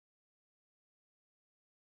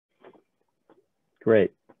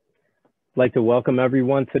Great. I'd like to welcome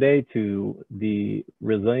everyone today to the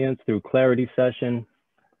Resilience Through Clarity session.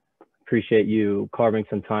 Appreciate you carving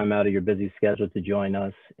some time out of your busy schedule to join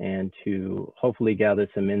us and to hopefully gather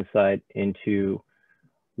some insight into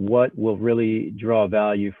what will really draw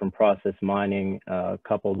value from process mining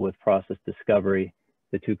coupled with process discovery.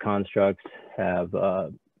 The two constructs have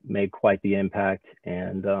made quite the impact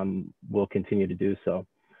and will continue to do so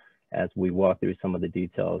as we walk through some of the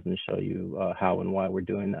details and show you how and why we're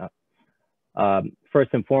doing that.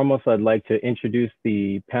 First and foremost, I'd like to introduce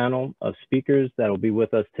the panel of speakers that will be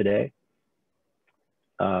with us today.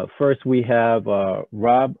 First, we have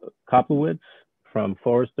Rob Koplowitz from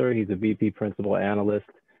Forrester. He's a VP Principal Analyst.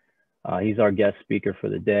 He's our guest speaker for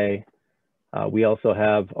the day. We also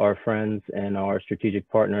have our friends and our strategic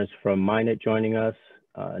partners from Minit joining us,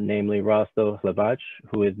 namely Rasto Hlavac,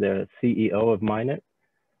 who is the CEO of Minit.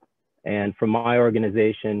 And from my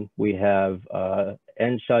organization, we have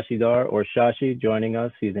N. Shashidhar, or Shashi, joining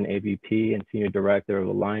us. He's an AVP and Senior Director of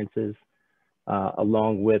Alliances,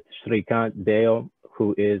 along with Shrikant Deo,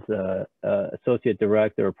 who is Associate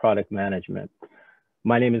Director of Product Management.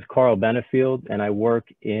 My name is Carl Benefield, and I work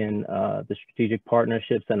in the Strategic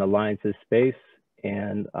Partnerships and Alliances space,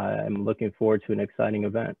 and I'm looking forward to an exciting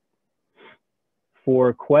event.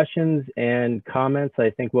 For questions and comments,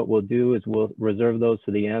 I think what we'll do is we'll reserve those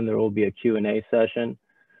to the end. There will be a Q&A session.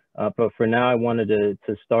 But for now, I wanted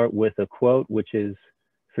to start with a quote, which is,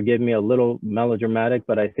 forgive me, a little melodramatic,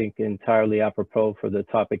 but I think entirely apropos for the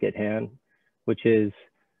topic at hand, which is,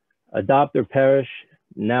 adopt or perish,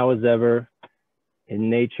 now as ever,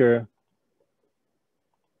 in nature,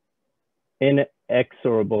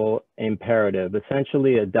 inexorable imperative,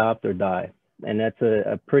 essentially adopt or die. And that's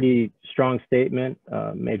a pretty strong statement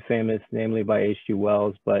made famous, namely by H.G.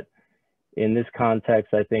 Wells. But in this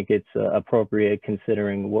context, I think it's appropriate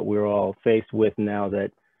considering what we're all faced with now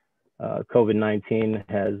that COVID-19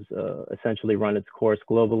 has essentially run its course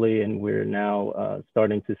globally, and we're now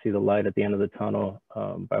starting to see the light at the end of the tunnel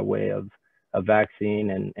by way of a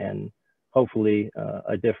vaccine and hopefully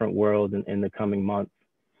a different world in the coming months.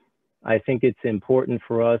 I think it's important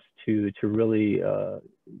for us to really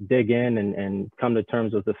dig in and come to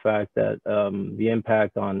terms with the fact that the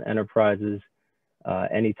impact on enterprises,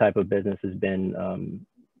 any type of business, has been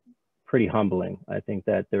pretty humbling. I think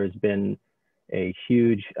that there's been a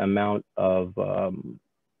huge amount of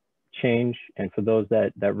change, and for those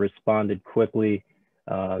that responded quickly,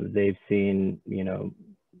 they've seen,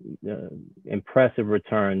 impressive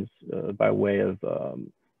returns by way of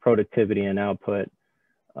productivity and output,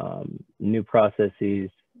 new processes,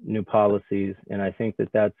 new policies, and I think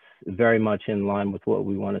that that's very much in line with what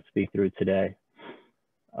we want to speak through today.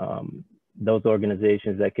 Those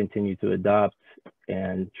organizations that continue to adopt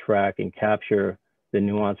and track and capture the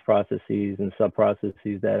nuanced processes and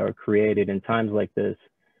sub-processes that are created in times like this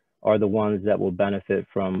are the ones that will benefit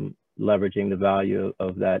from leveraging the value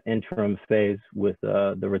of that interim phase with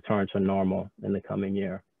the return to normal in the coming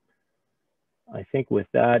year. I think with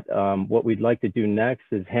that, what we'd like to do next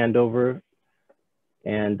is hand over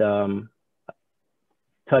and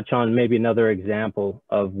touch on maybe another example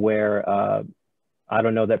of where I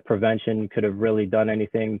don't know that prevention could have really done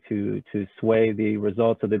anything to sway the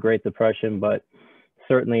results of the Great Depression, but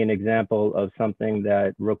certainly an example of something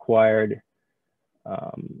that required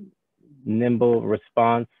nimble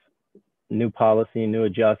response, new policy, new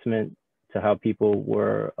adjustment to how people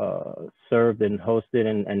were served and hosted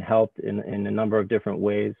and helped in a number of different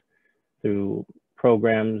ways through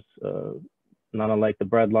programs, not unlike the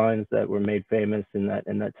breadlines that were made famous in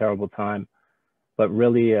that terrible time, but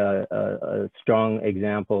really a strong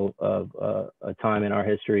example of a time in our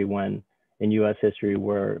history in U.S. history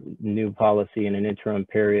where new policy in an interim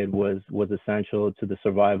period was essential to the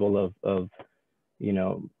survival of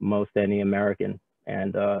most any American.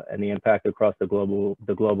 And the impact across the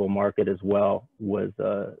global market as well was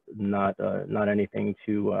not anything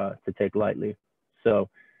to take lightly. So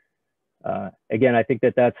again, I think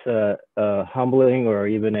that that's a humbling or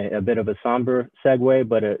even a bit of a somber segue,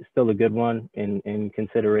 but still a good one in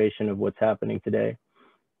consideration of what's happening today.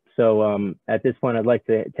 So at this point, I'd like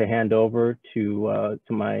to hand over to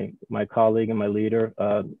my colleague and my leader,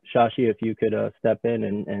 Shashi, if you could step in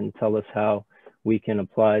and tell us how we can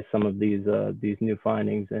apply some of these new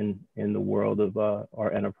findings in the world of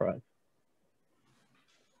our enterprise.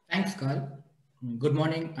 Thanks, Carl. Good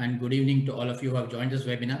morning and good evening to all of you who have joined this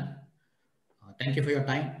webinar. Thank you for your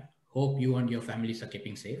time. Hope you and your families are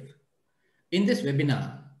keeping safe. In this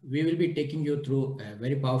webinar, we will be taking you through a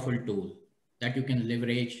very powerful tool that you can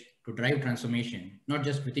leverage to drive transformation, not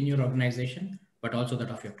just within your organization, but also that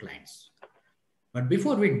of your clients. But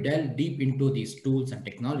before we delve deep into these tools and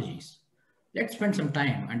technologies, let's spend some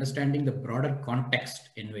time understanding the broader context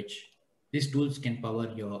in which these tools can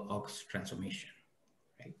power your org's transformation,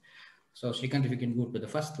 right? So Shrikant, if you can go to the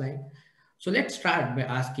first slide. So let's start by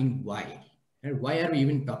asking why. Right? Why are we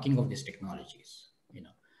even talking of these technologies?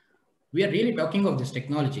 We are really talking of these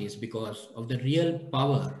technologies because of the real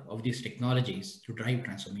power of these technologies to drive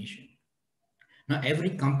transformation. Now, every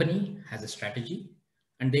company has a strategy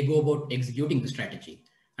and they go about executing the strategy.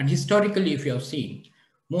 And historically, if you have seen,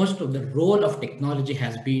 most of the role of technology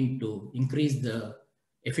has been to increase the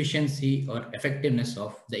efficiency or effectiveness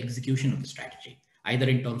of the execution of the strategy, either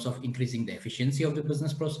in terms of increasing the efficiency of the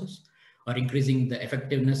business process or increasing the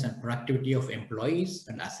effectiveness and productivity of employees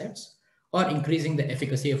and assets or increasing the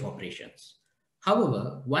efficacy of operations.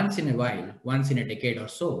 However, once in a while, once in a decade or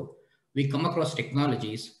so, we come across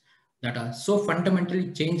technologies that are so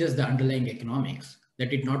fundamentally changes the underlying economics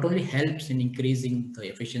that it not only helps in increasing the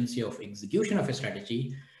efficiency of execution of a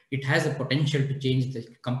strategy, it has a potential to change the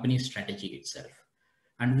company's strategy itself.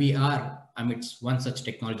 And we are amidst one such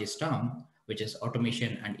technology storm, which is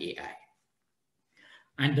automation and AI.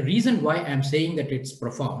 And the reason why I'm saying that it's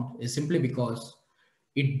profound is simply because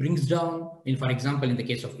it brings down, for example, in the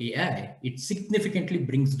case of AI, it significantly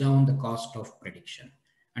brings down the cost of prediction.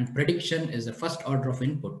 And prediction is the first order of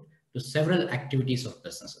input to several activities of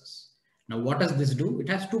businesses. Now, what does this do? It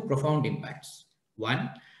has two profound impacts. One,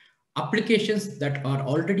 applications that are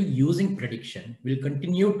already using prediction will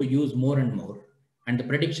continue to use more and more, and the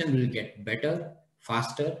prediction will get better,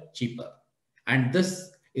 faster, cheaper. And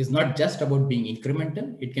this is not just about being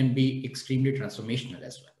incremental, it can be extremely transformational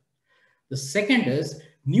as well. The second is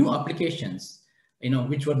new applications,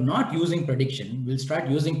 which were not using prediction will start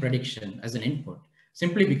using prediction as an input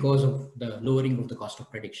simply because of the lowering of the cost of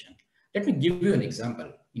prediction. Let me give you an example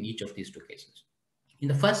in each of these two cases. In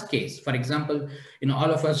the first case, for example,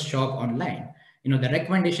 all of us shop online. The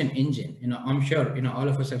recommendation engine, I'm sure, all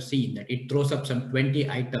of us have seen that it throws up some 20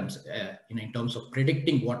 items, in terms of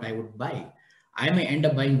predicting what I would buy. I may end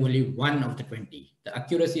up buying only one of the 20. The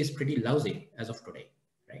accuracy is pretty lousy as of today,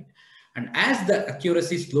 right? And as the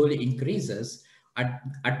accuracy slowly increases,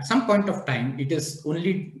 at some point of time, it is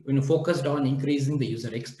only focused on increasing the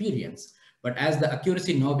user experience. But as the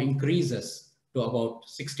accuracy knob increases to about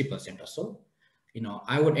 60% or so,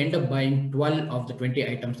 I would end up buying 12 of the 20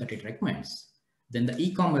 items that it recommends. Then the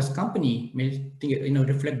e-commerce company may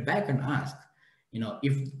reflect back and ask,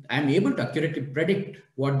 if I'm able to accurately predict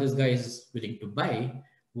what this guy is willing to buy,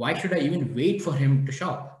 why should I even wait for him to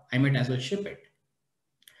shop? I might as well ship it.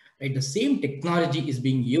 Right? The same technology is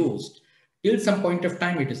being used till some point of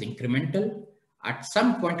time. It is incremental. At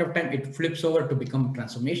some point of time, it flips over to become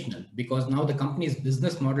transformational because now the company's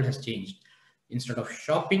business model has changed. Instead of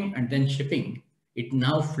shopping and then shipping, it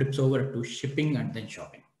now flips over to shipping and then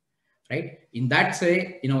shopping. Right? In that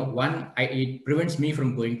way, it prevents me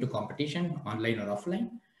from going to competition, online or offline.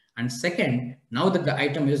 And second, now that the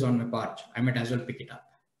item is on my porch, I might as well pick it up.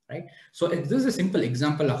 Right? So this is a simple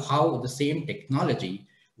example of how the same technology,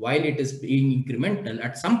 while it is being incremental,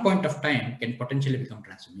 at some point of time can potentially become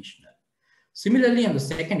transformational. Similarly, on the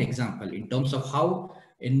second example, in terms of how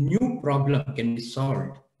a new problem can be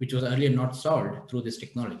solved, which was earlier not solved through this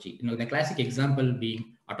technology. The classic example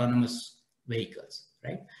being autonomous vehicles,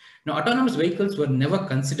 right? Now, autonomous vehicles were never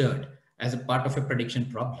considered as a part of a prediction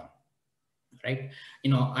problem, right?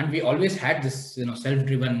 And we always had this,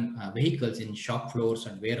 self-driven vehicles in shop floors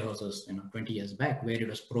and warehouses, 20 years back, where it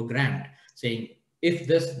was programmed saying, if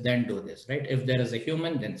this, then do this, right? If there is a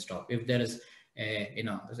human, then stop. If there is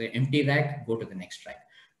an empty rack, go to the next rack.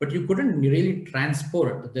 But you couldn't really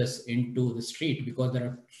transport this into the street because there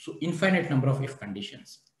are infinite number of if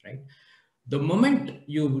conditions, right? The moment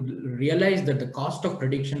you realize that the cost of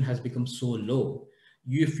prediction has become so low,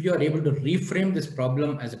 if you are able to reframe this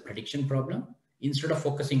problem as a prediction problem, instead of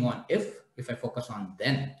focusing on if I focus on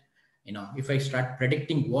then, if I start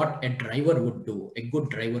predicting what a driver would do, a good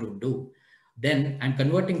driver would do, then I'm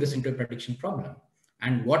converting this into a prediction problem.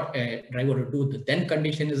 And what a driver would do, the then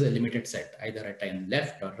condition is a limited set, either a turn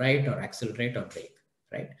left or right or accelerate or brake,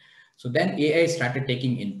 right? So then AI started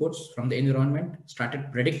taking inputs from the environment,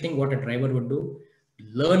 started predicting what a driver would do,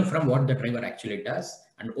 learn from what the driver actually does.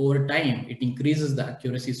 And over time, it increases the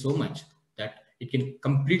accuracy so much that it can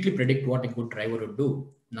completely predict what a good driver would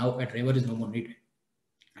do. Now a driver is no more needed,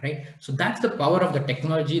 right? So that's the power of the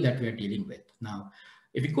technology that we are dealing with. Now,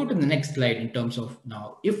 if you go to the next slide in terms of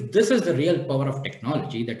now, if this is the real power of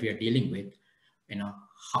technology that we are dealing with,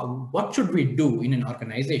 what should we do in an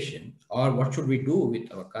organization or what should we do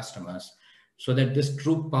with our customers so that this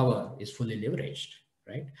true power is fully leveraged,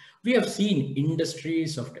 right? We have seen industry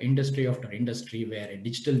after industry where a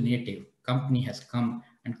digital native company has come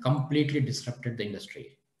and completely disrupted the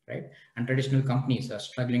industry, right? And traditional companies are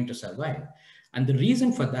struggling to survive. And the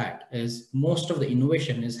reason for that is most of the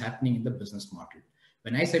innovation is happening in the business model.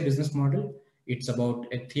 When I say business model, it's about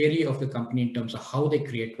a theory of the company in terms of how they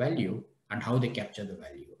create value and how they capture the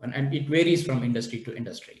value. And it varies from industry to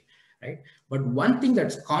industry, right? But one thing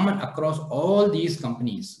that's common across all these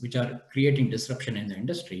companies which are creating disruption in the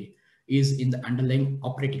industry is in the underlying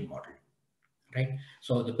operating model, right?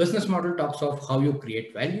 So the business model talks of how you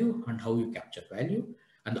create value and how you capture value,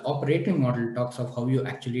 and the operating model talks of how you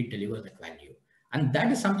actually deliver that value. And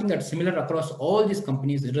that is something that's similar across all these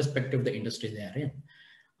companies, irrespective of the industry they are in.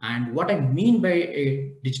 And what I mean by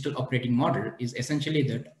a digital operating model is essentially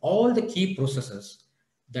that all the key processes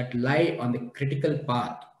that lie on the critical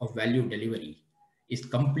path of value delivery is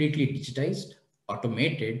completely digitized,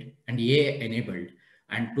 automated, and AI enabled.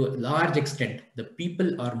 And to a large extent, the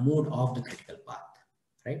people are moved off the critical path,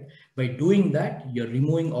 right? By doing that, you're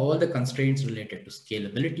removing all the constraints related to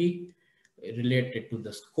scalability, related to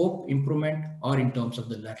the scope improvement, or in terms of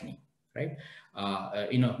the learning, right?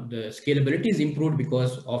 The scalability is improved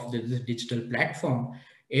because of this digital platform.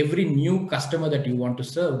 Every new customer that you want to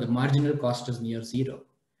serve, the marginal cost is near zero,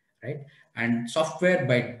 right? And software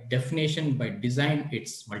by definition, by design,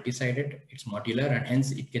 it's multi-sided, it's modular, and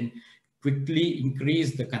hence it can quickly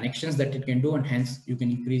increase the connections that it can do, and hence you can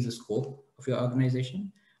increase the scope of your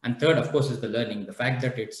organization. And third, of course, is the learning. The fact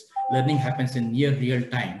that it's learning happens in near real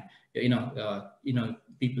time.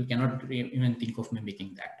 People cannot even think of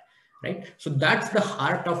mimicking that, right? So that's the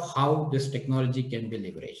heart of how this technology can be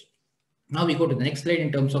leveraged. Now we go to the next slide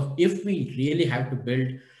in terms of if we really have to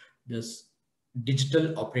build this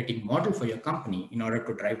digital operating model for your company in order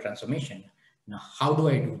to drive transformation. Now, how do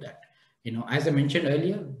I do that? As I mentioned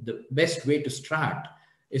earlier, the best way to start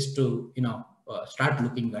is to, start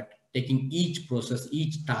looking at taking each process,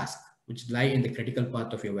 each task, which lie in the critical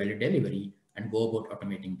path of your value delivery, and go about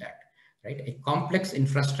automating that, right? A complex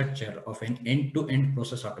infrastructure of an end-to-end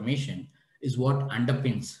process automation is what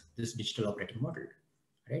underpins this digital operating model,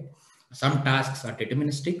 right? Some tasks are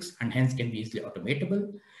deterministic and hence can be easily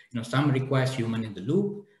automatable. Some requires human in the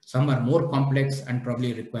loop. Some are more complex and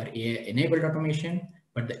probably require AI-enabled automation,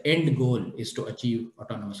 but the end goal is to achieve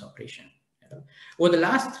autonomous operation. Over the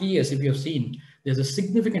last 3 years, if you have seen, there's a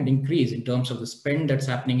significant increase in terms of the spend that's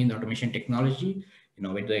happening in the automation technology,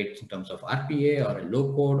 whether it's in terms of RPA or a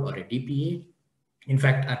low code or a DPA. In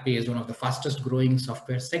fact, RPA is one of the fastest growing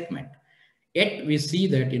software segment. Yet we see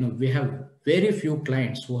that, we have very few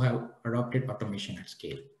clients who have adopted automation at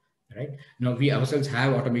scale, right? We ourselves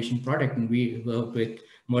have automation product, and we work with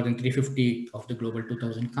more than 350 of the global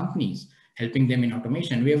 2000 companies, helping them in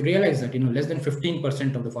automation. We have realized that, less than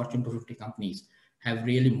 15% of the Fortune 250 companies have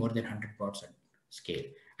really more than 100 bots at scale.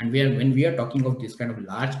 And when we are talking of these kind of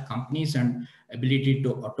large companies and ability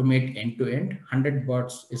to automate end to end, 100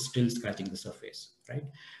 bots is still scratching the surface, right?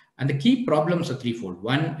 And the key problems are threefold.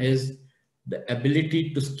 One is the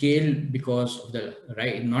ability to scale because of the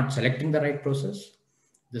not selecting the right process.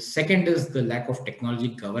 The second is the lack of technology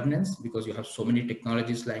governance because you have so many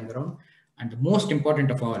technologies lying around. And the most important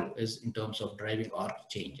of all is in terms of driving org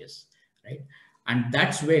changes, right? And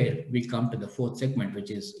that's where we come to the fourth segment, which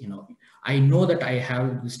is, I know that I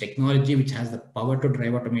have this technology which has the power to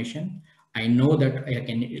drive automation. I know that I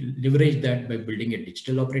can leverage that by building a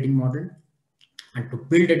digital operating model. And to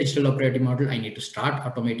build a digital operating model, I need to start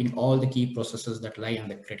automating all the key processes that lie on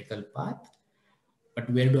the critical path. But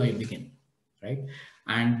where do I begin, right?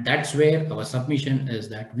 And that's where our submission is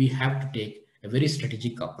that we have to take a very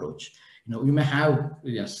strategic approach. We may have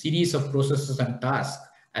a series of processes and tasks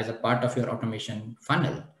as a part of your automation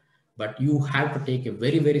funnel, but you have to take a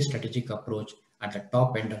very, very strategic approach at the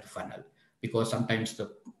top end of the funnel, because sometimes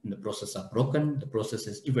the processes are broken. If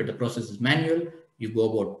the process is manual, you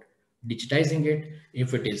go about digitizing it.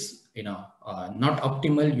 If it is not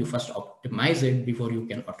optimal, you first optimize it before you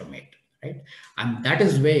can automate, right? And that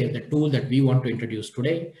is where the tool that we want to introduce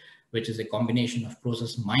today, which is a combination of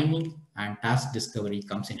process mining and task discovery,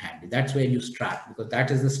 comes in handy. That's where you start, because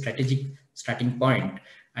that is the strategic starting point.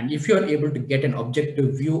 And if you are able to get an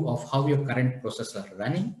objective view of how your current processes are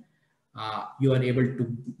running, you are able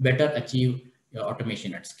to better achieve your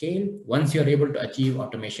automation at scale. Once you're able to achieve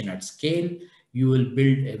automation at scale, you will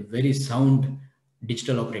build a very sound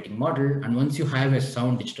digital operating model. And once you have a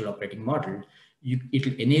sound digital operating model, it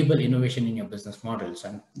will enable innovation in your business models.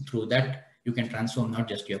 And through that, you can transform not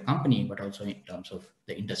just your company, but also in terms of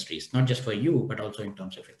the industries, not just for you, but also in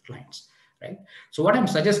terms of your clients, right? So what I'm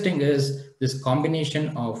suggesting is this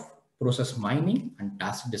combination of process mining and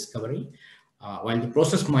task discovery. while the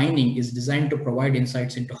process mining is designed to provide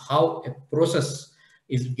insights into how a process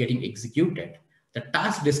is getting executed, the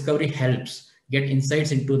task discovery helps get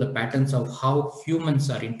insights into the patterns of how humans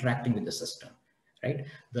are interacting with the system, right?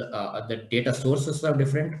 The data sources are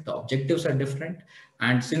different, the objectives are different.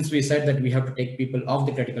 And since we said that we have to take people off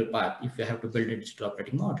the critical path, if we have to build a digital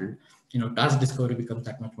operating model, task discovery becomes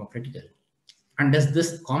that much more critical. And there's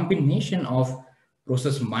this combination of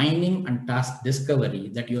process mining and task discovery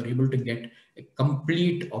that you're able to get a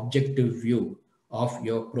complete objective view of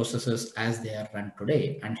your processes as they are run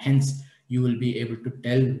today. And hence, you will be able to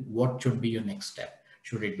tell what should be your next step.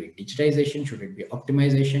 Should it be digitization? Should it be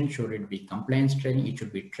optimization? Should it be compliance training? It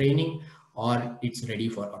should be training, or it's ready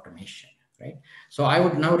for automation, right? So I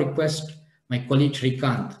would now request my colleague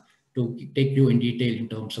Shrikant to take you in detail in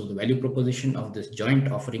terms of the value proposition of this joint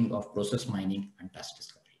offering of process mining and task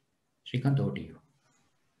discovery. Shrikant, over to you.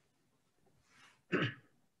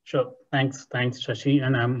 Sure. Thanks, Shashi,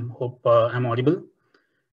 and I hope I'm audible.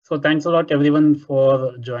 So thanks a lot, everyone,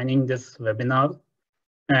 for joining this webinar.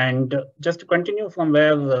 And just to continue from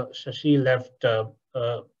where Shashi left, so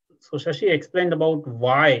Shashi explained about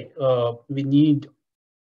why we need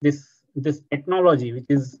this technology, which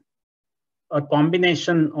is a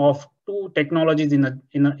combination of two technologies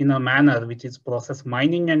in a manner, which is process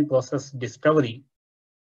mining and process discovery.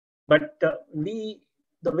 But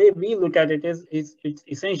the way we look at it is it's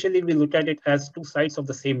essentially we look at it as two sides of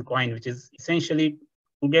the same coin, which is essentially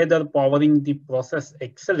together powering the process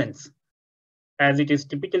excellence, as it is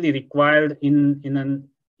typically required in an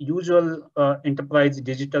usual enterprise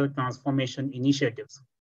digital transformation initiatives.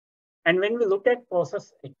 And when we look at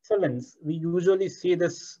process excellence, we usually see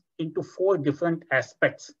this into four different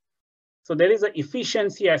aspects. So there is an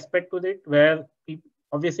efficiency aspect to it, where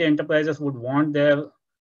obviously enterprises would want their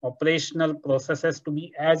operational processes to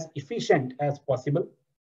be as efficient as possible.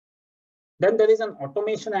 Then there is an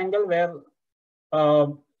automation angle where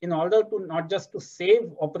in order to not just to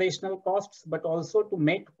save operational costs, but also to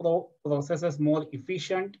make processes more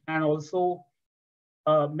efficient and also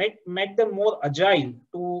make them more agile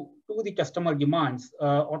to the customer demands.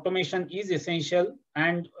 Automation is essential,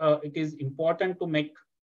 and it is important to make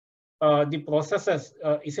the processes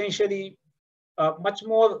essentially much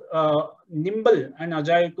more nimble and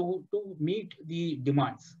agile to meet the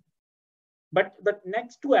demands. But the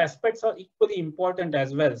next two aspects are equally important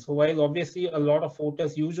as well. So while obviously a lot of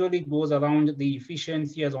focus usually goes around the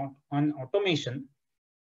efficiency on automation,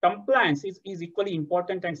 compliance is equally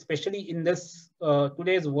important, and especially in this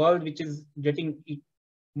today's world, which is getting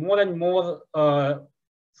more and more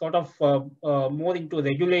more into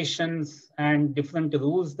regulations and different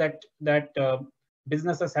rules that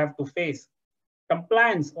businesses have to face.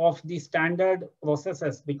 Compliance of the standard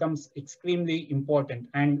processes becomes extremely important,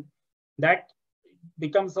 and that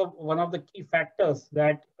becomes one of the key factors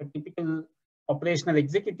that typical operational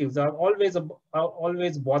executives are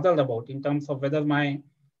always bothered about, in terms of whether my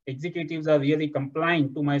executives are really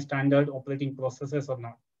complying to my standard operating processes or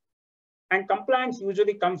not. And compliance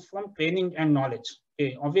usually comes from training and knowledge.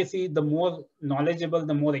 Okay, obviously, the more knowledgeable,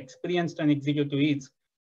 the more experienced an executive is,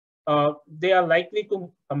 they are likely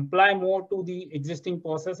to comply more to the existing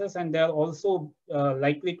processes, and they are also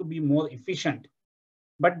likely to be more efficient.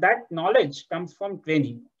 But that knowledge comes from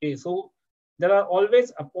training. Okay, so there are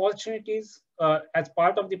always opportunities as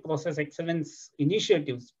part of the process excellence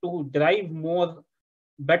initiatives to drive more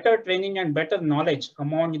better training and better knowledge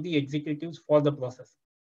among the executives for the process.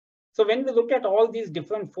 So when we look at all these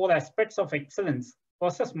different four aspects of excellence,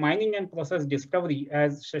 process mining and process discovery,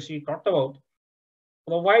 as Shashi talked about,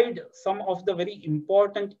 provide some of the very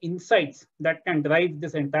important insights that can drive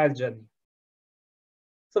this entire journey.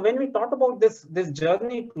 So when we talk about this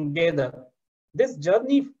journey together, this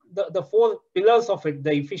journey, the four pillars of it,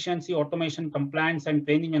 the efficiency, automation, compliance, and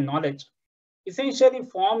training and knowledge, essentially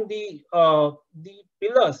form the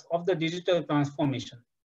pillars of the digital transformation.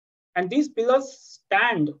 And these pillars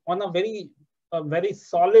stand on a very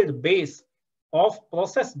solid base of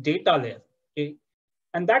process data layer. Okay?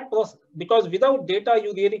 And that process, because without data,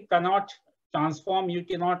 you really cannot transform, you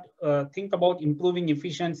cannot think about improving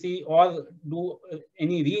efficiency or do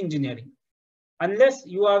any re-engineering. Unless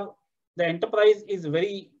the enterprise is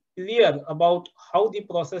very clear about how the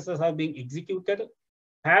processes are being executed,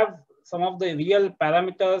 have some of the real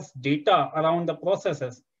parameters, data around the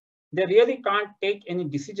processes, they really can't take any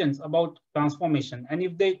decisions about transformation. And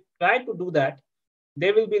if they try to do that,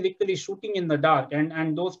 they will be literally shooting in the dark,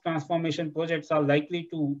 and those transformation projects are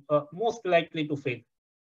most likely to fail.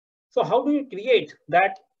 So how do you create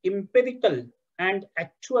that empirical and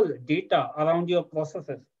actual data around your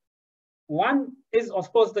processes? One is, of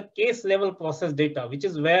course, the case level process data, which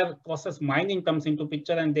is where process mining comes into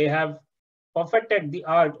picture, and they have perfected the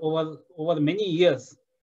art over many years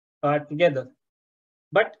together.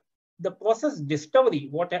 But the process discovery,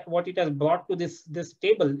 what it has brought to this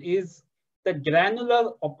table is the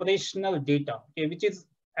granular operational data, okay, which is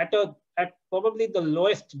at probably the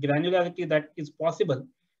lowest granularity that is possible,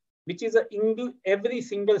 which is every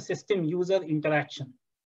single system user interaction.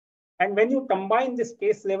 And when you combine this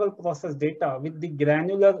case level process data with the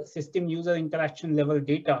granular system user interaction level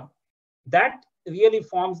data, that really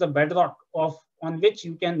forms the bedrock on which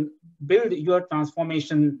you can build your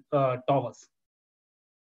transformation towers.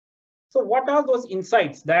 So what are those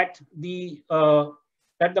insights that the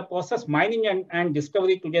process mining and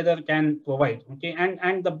discovery together can provide? Okay,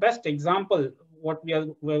 and the best example what we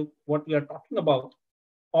are talking about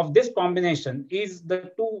of this combination is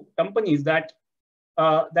the two companies that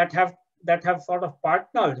have sort of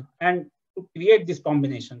partnered and to create this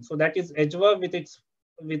combination. So that is EdgeVerve with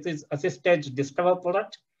its assisted discover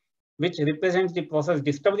product, which represents the process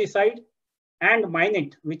discovery side, and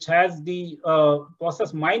Minit, which has the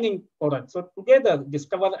process mining product. So together,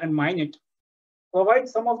 Discover and Minit provide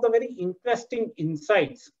some of the very interesting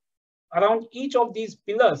insights around each of these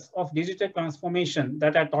pillars of digital transformation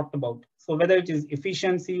that I talked about. So whether it is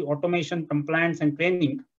efficiency, automation, compliance, and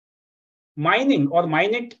training, mining or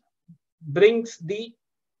Minit brings the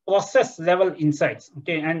process level insights.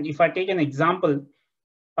 Okay, and if I take an example,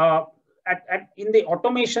 in the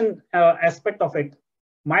automation aspect of it,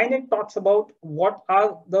 Minit talks about what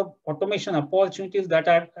are the automation opportunities that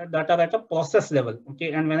are at a process level.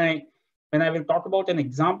 Okay, and when I will talk about an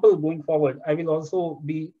example going forward, I will also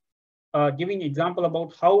be giving example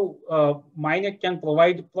about how Minit can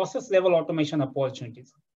provide process level automation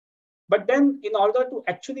opportunities. But then in order to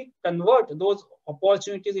actually convert those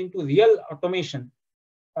opportunities into real automation,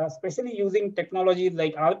 especially using technologies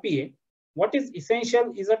like RPA, what is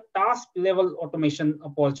essential is a task level automation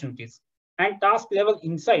opportunities and task level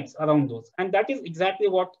insights around those. And that is exactly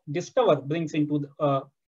what Discover brings into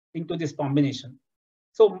this combination.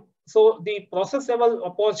 So the process level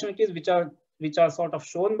opportunities which are sort of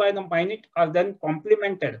shown by the Minit are then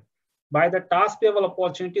complemented by the task level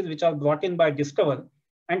opportunities which are brought in by Discover.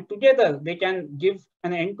 And together they can give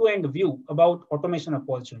an end-to-end view about automation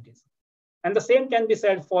opportunities. And the same can be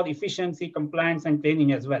said for efficiency, compliance, and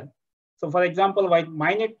training as well. So for example, while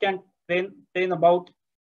Minit can train about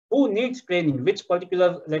who needs training, which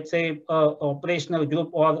particular, let's say, operational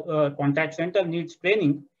group or contact center needs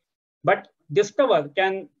training, but Discover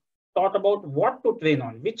can talk about what to train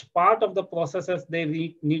on, which part of the processes they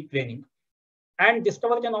need training. And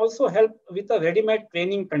Discover can also help with the ready-made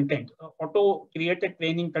training content, auto-created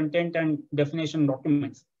training content and definition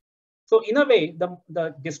documents. So in a way,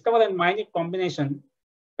 the Discover and Minit combination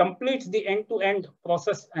completes the end-to-end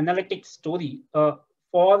process analytics story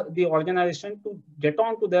for the organization to get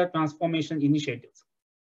on to their transformation initiatives.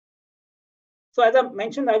 So as I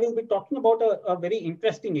mentioned, I will be talking about a very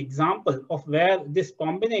interesting example of where this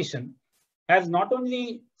combination has not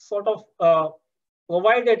only sort of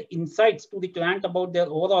provided insights to the client about their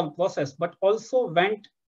overall process, but also went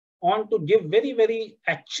on to give very, very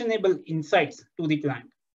actionable insights to the client.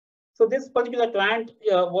 So this particular client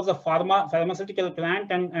was a pharmaceutical client,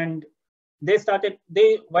 and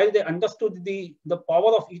while they understood the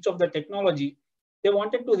power of each of the technology, they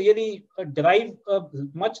wanted to really drive a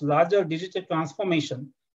much larger digital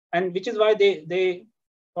transformation, and which is why they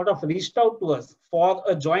sort of reached out to us for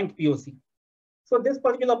a joint POC. So this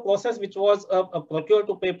particular process, which was a procure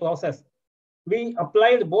to pay process, we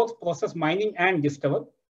applied both process mining and Discover.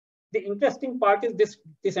 The interesting part is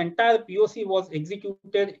this entire POC was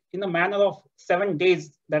executed in a manner of 7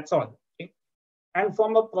 days. That's all. Okay? And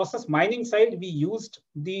from a process mining side, we used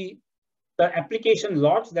the application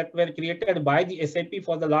logs that were created by the SAP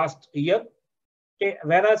for the last year. Okay?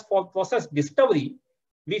 Whereas for process discovery,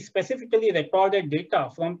 we specifically recorded data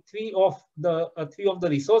from three of the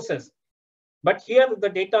resources. But here the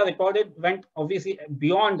data recorded went obviously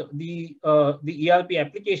beyond the ERP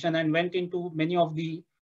application and went into many of the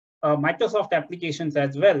Microsoft applications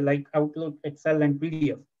as well, like Outlook, Excel, and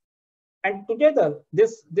PDF. And together,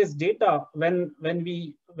 this data, when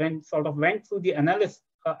we sort of went through the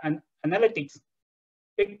analytics,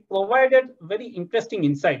 it provided very interesting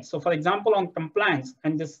insights. So, for example, on compliance,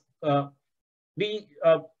 and this we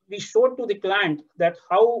showed to the client that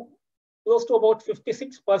how close to about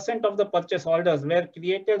 56% of the purchase orders were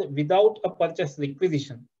created without a purchase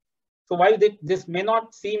requisition. So while this may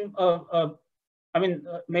not seem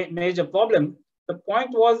major problem, The point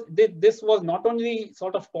was that this was not only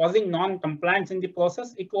sort of causing non-compliance in the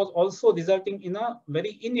process, it was also resulting in a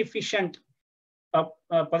very inefficient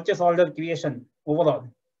purchase order creation overall.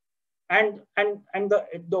 And the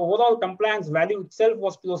overall compliance value itself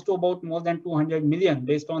was close to about more than 200 million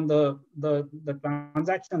based on the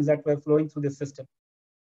transactions that were flowing through the system.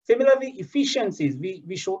 Similarly, efficiencies, we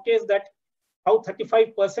showcased that how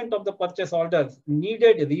 35% of the purchase orders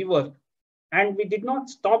needed rework. And we did not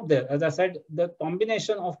stop there. As I said, the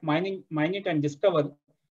combination of Minit and Discover,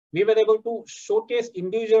 we were able to showcase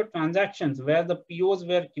individual transactions where the POs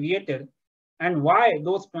were created and why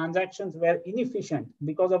those transactions were inefficient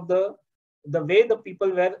because of the way the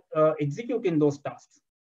people were executing those tasks.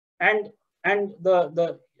 And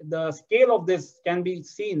the scale of this can be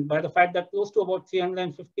seen by the fact that close to about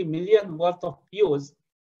 350 million worth of POs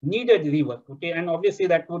needed rework. Okay, and obviously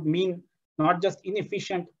that would mean not just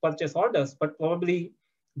inefficient purchase orders, but probably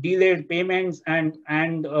delayed payments and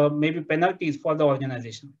maybe penalties for the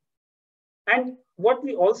organization. And what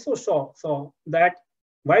we also saw that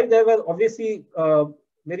while there were obviously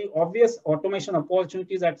very obvious automation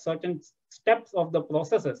opportunities at certain steps of the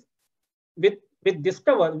processes, with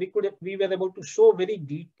Discover, we were able to show very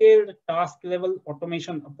detailed task level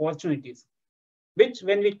automation opportunities, which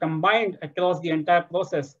when we combined across the entire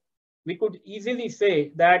process, we could easily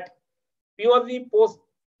say that purely post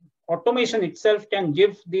automation itself can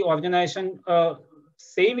give the organization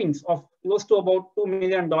savings of close to about $2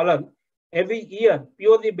 million every year,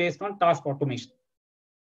 purely based on task automation.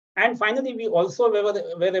 And finally, we also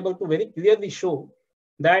were able to very clearly show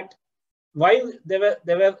that while there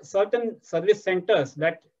were certain service centers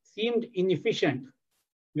that seemed inefficient,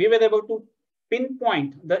 we were able to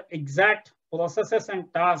pinpoint the exact processes and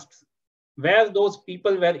tasks where those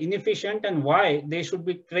people were inefficient and why they should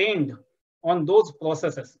be trained on those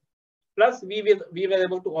processes. Plus, we were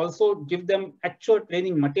able to also give them actual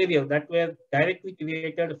training material that were directly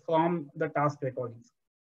created from the task recordings.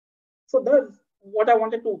 So what I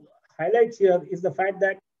wanted to highlight here is the fact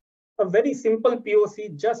that a very simple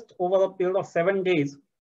POC just over a period of 7 days,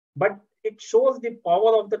 but it shows the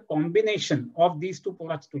power of the combination of these two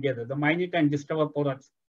products together, the Minit and Discover products,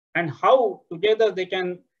 and how together they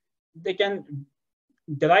can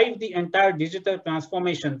drive the entire digital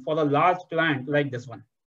transformation for a large client like this one.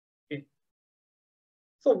 Okay.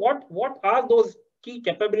 So what are those key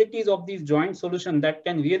capabilities of these joint solutions that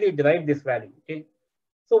can really drive this value? Okay.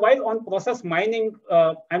 So while on process mining,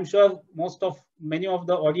 I'm sure many of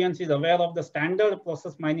the audience is aware of the standard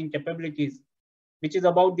process mining capabilities, which is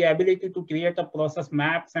about the ability to create a process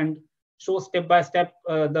maps and show step by step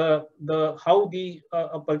how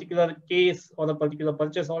a particular case or a particular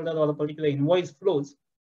purchase order or a particular invoice flows.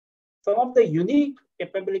 Some of the unique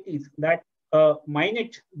capabilities that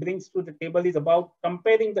Minit brings to the table is about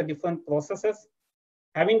comparing the different processes,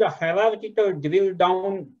 having a hierarchical drill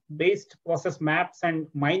down based process maps and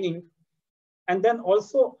mining, and then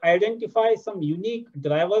also identify some unique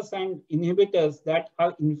drivers and inhibitors that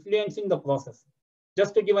are influencing the process.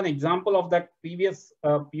 Just to give an example of that previous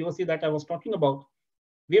POC that I was talking about,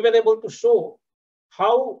 we were able to show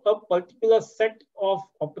how a particular set of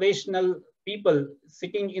operational people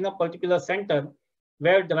sitting in a particular center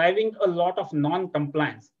were driving a lot of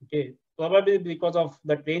non-compliance. Okay, probably because of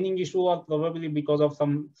the training issue or probably because of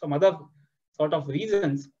some other sort of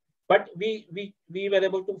reasons. But we were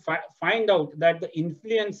able to find out that the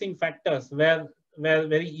influencing factors were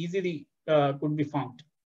very easily could be found.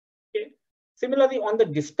 Okay. Similarly, on the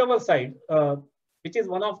Discover side, which is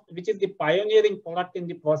the pioneering product in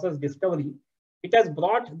the process discovery, it has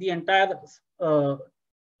brought the entire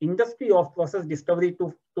industry of process discovery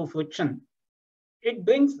to friction. It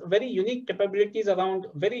brings very unique capabilities around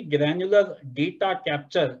very granular data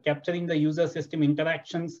capturing the user system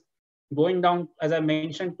interactions, going down, as I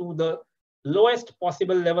mentioned, to the lowest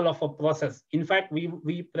possible level of a process. In fact,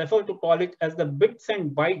 we prefer to call it as the bits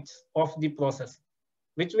and bytes of the process,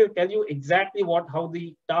 which will tell you exactly how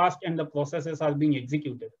the task and the processes are being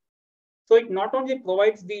executed. So it not only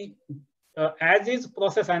provides the as-is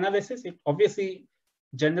process analysis, it obviously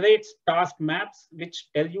generates task maps which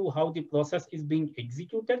tell you how the process is being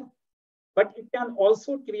executed, but it can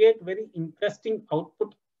also create very interesting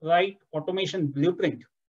output right automation blueprint,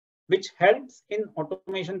 which helps in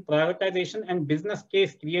automation prioritization and business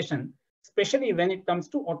case creation, especially when it comes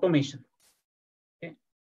to automation. Okay.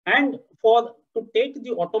 And to take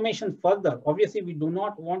the automation further, obviously we do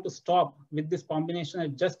not want to stop with this combination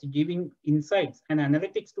of just giving insights and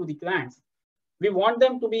analytics to the clients. We want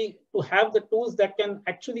them to have the tools that can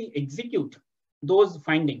actually execute those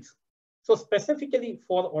findings. So specifically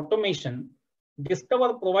for automation,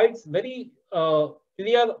 Discover provides very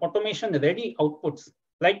clear automation ready outputs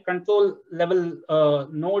like control level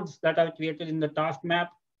nodes that are created in the task map,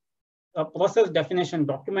 process definition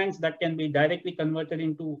documents that can be directly converted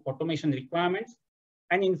into automation requirements.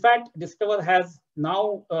 And in fact, Discover has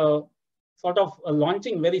now sort of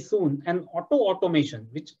launching very soon an automation,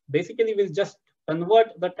 which basically will just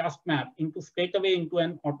convert the task map into straight away into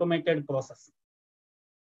an automated process.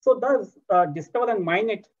 So thus, Discover and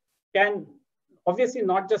Minit can obviously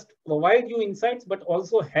not just provide you insights, but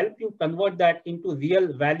also help you convert that into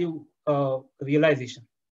real value realization.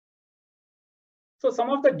 So some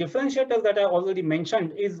of the differentiators that I already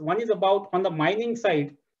mentioned is one is about on the mining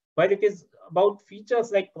side, while it is about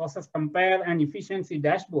features like process compare and efficiency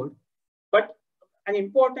dashboard, but an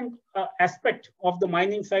important aspect of the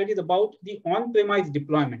mining side is about the on-premise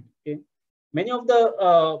deployment. Okay? Many of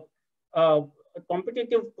the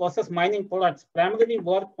competitive process mining products primarily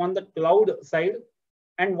work on the cloud side.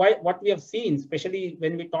 And what we have seen, especially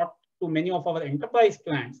when we talk to many of our enterprise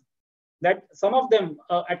clients, that some of them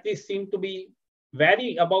at least seem to be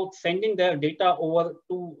wary about sending their data over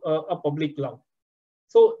to a public cloud.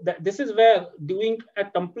 So this is where doing a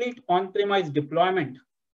complete on-premise deployment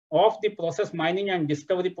of the process mining and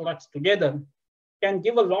discovery products together can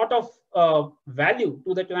give a lot of value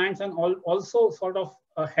to the clients and also sort of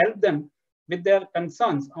help them with their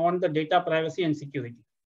concerns on the data privacy and security.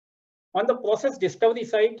 On the process discovery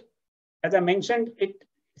side, as I mentioned, it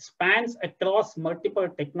spans across multiple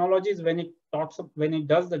technologies when it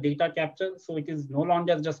does the data capture. So it is no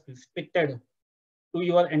longer just restricted to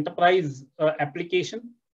your enterprise application,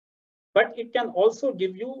 but it can also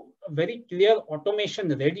give you very clear automation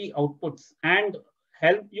ready outputs and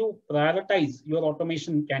help you prioritize your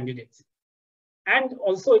automation candidates. And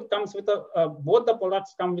also it comes with both the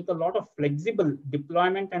products come with a lot of flexible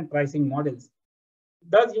deployment and pricing models.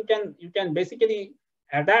 Thus you can basically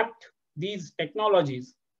adapt these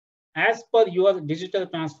technologies as per your digital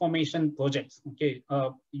transformation projects. Okay,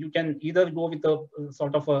 you can either go with a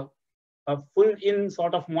sort of a full-in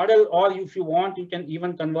sort of model, or if you want, you can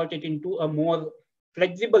even convert it into a more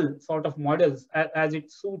flexible sort of models as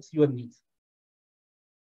it suits your needs.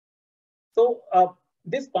 So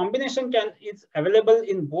this combination is available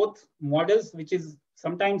in both models, which is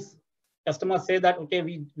sometimes customers say that, okay,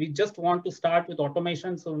 we just want to start with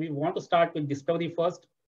automation. So we want to start with discovery first.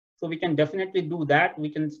 So we can definitely do that. We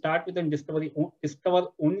can start with a discover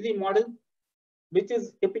only model, which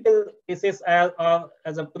is typical cases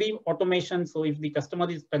as a pre-automation. So if the customer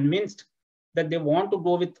is convinced that they want to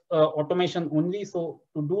go with automation only, so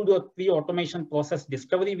to do the pre-automation process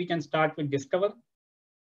discovery, we can start with discover.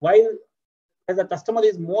 While as a customer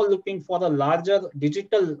is more looking for a larger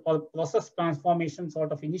digital or process transformation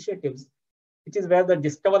sort of initiatives, which is where the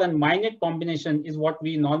discover and Minit combination is what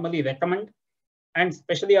we normally recommend, and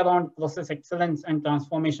especially around process excellence and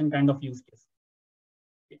transformation kind of use case.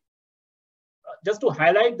 Just to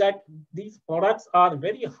highlight that these products are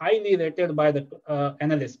very highly rated by the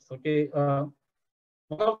analysts. Okay, one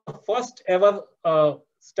of the first ever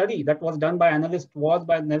study that was done by analysts was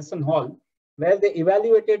by Nelson Hall, where they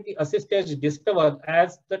evaluated the Assist-Edge Discover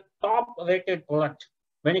as the top rated product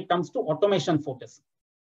when it comes to automation focus.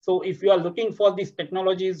 So if you are looking for these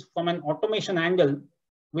technologies from an automation angle,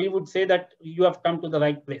 we would say that you have come to the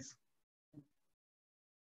right place.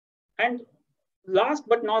 And last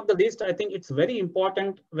but not the least, I think it's very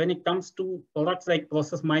important when it comes to products like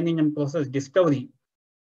process mining and process discovery,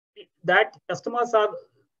 that customers are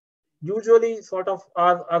usually sort of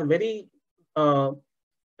are very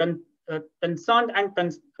concerned and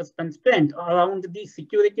constrained around the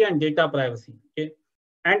security and data privacy. Okay?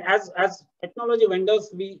 And as technology vendors,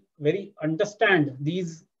 we very understand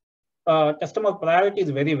these customer priorities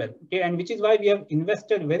very well. Okay? And which is why we have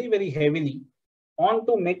invested very, very heavily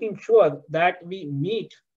onto making sure that we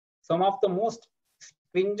meet some of the most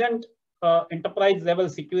stringent enterprise level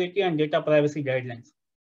security and data privacy guidelines.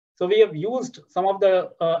 So we have used some of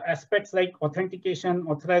the aspects like authentication,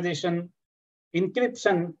 authorization,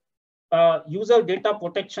 encryption, user data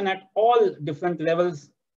protection at all different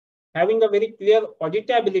levels, having a very clear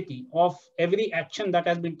auditability of every action that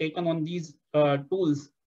has been taken on these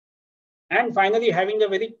tools. And finally, having a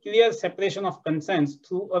very clear separation of concerns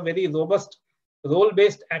through a very robust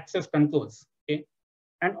role-based access controls. Okay?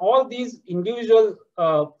 And all these individual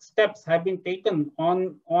steps have been taken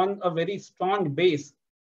on a very strong base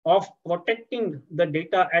of protecting the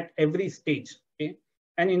data at every stage. Okay?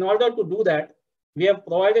 And in order to do that, we have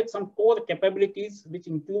provided some core capabilities, which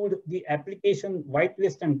include the application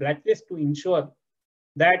whitelist and blacklist to ensure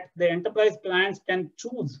that the enterprise clients can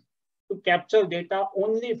choose to capture data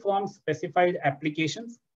only from specified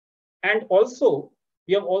applications. And also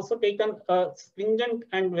we have also taken a stringent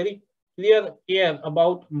and very clear care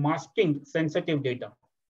about masking sensitive data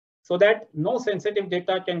so that no sensitive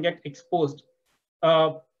data can get exposed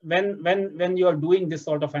when you are doing this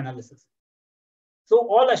sort of analysis. So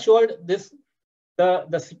all assured,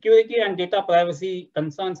 the security and data privacy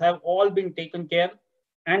concerns have all been taken care,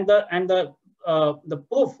 and the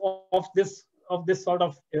proof of this sort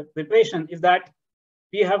of preparation is that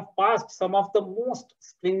we have passed some of the most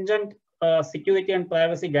stringent security and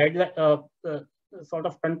privacy guideline sort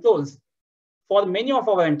of controls for many of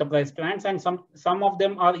our enterprise clients, and some of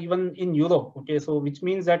them are even in Europe. Okay, so which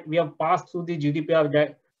means that we have passed through the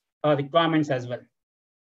GDPR requirements as well.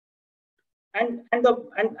 And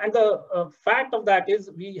the fact of that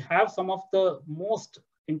is we have some of the most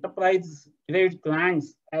enterprise grade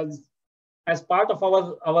clients as part of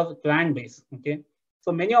our client base. Okay,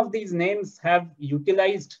 so many of these names have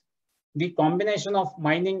utilized the combination of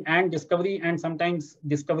mining and discovery, and sometimes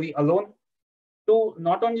discovery alone, to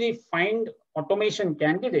not only find automation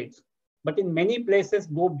candidates, but in many places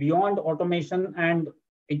go beyond automation and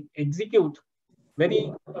execute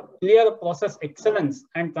very clear process excellence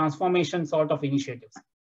and transformation sort of initiatives.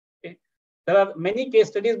 Okay. There are many case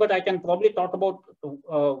studies, but I can probably talk about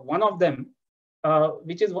one of them,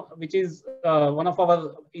 which is one of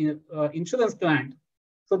our insurance client.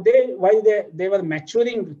 So while they were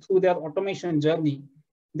maturing through their automation journey,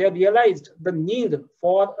 they realized the need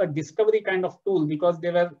for a discovery kind of tool because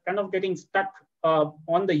they were kind of getting stuck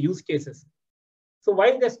on the use cases. So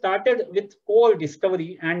while they started with core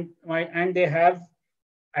discovery and they have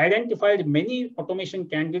identified many automation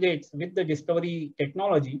candidates with the discovery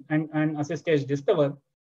technology and assist discover,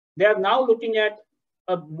 they are now looking at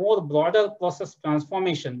a more broader process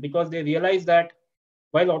transformation because they realize that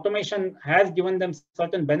while automation has given them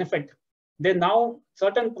certain benefit,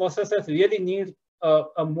 certain processes really need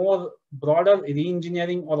a more broader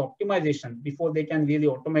re-engineering or optimization before they can really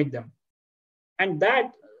automate them. And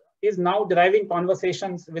that is now driving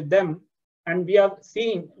conversations with them. And we are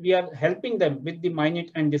helping them with the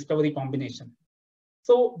Minit and discovery combination.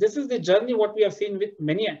 So this is the journey what we have seen with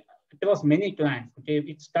across many clients. Okay,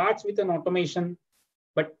 it starts with an automation,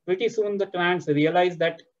 but pretty soon the clients realize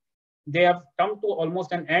that they have come to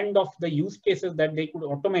almost an end of the use cases that they could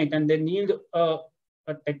automate, and they need a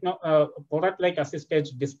product like Assist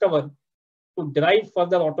Discover to drive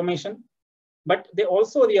further automation. But they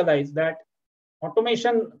also realize that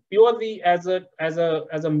automation purely as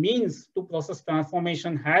a means to process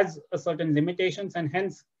transformation has a certain limitations, and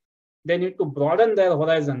hence they need to broaden their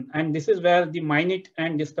horizon. And this is where the Minit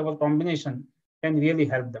and Discover combination can really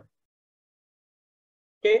help them.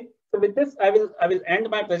 Okay, so with this, I will end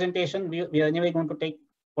my presentation. We are anyway going to take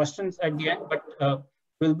questions at the end, but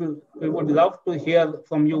we would love to hear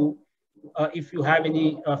from you if you have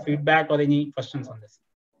any feedback or any questions on this.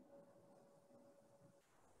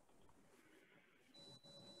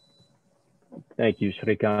 Thank you,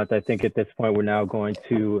 Shrikant. I think at this point, we're now going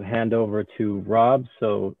to hand over to Rob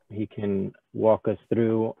so he can walk us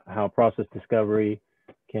through how process discovery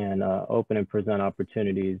can open and present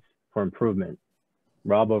opportunities for improvement.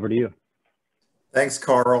 Rob, over to you. Thanks,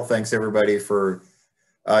 Carl. Thanks, everybody, for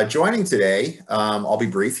joining today. I'll be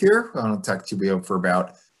brief here. I'll talk to you for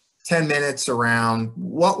about 10 minutes around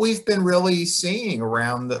what we've been really seeing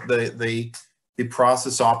around the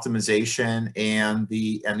process optimization and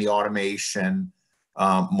the automation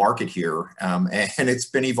market here, and it's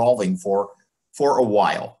been evolving for a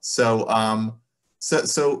while. So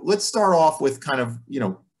let's start off with kind of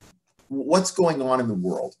what's going on in the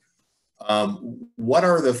world. What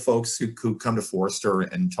are the folks who come to Forrester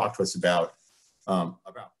and talk to us about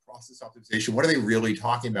process optimization? What are they really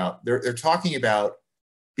talking about? They're talking about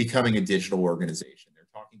becoming a digital organization. They're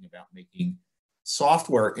talking about making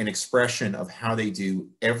software an expression of how they do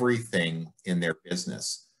everything in their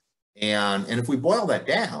business. And if we boil that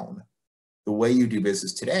down, the way you do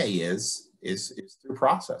business today is through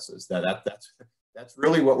processes. That's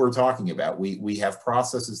really what we're talking about. We have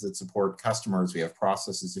processes that support customers. We have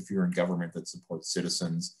processes, if you're in government, that support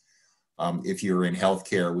citizens. If you're in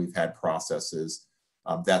healthcare, we've had processes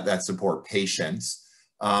that support patients.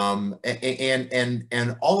 And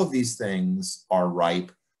all of these things are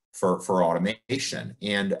ripe for automation.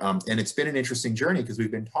 And it's been an interesting journey because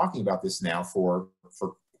we've been talking about this now for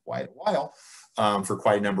quite a while, for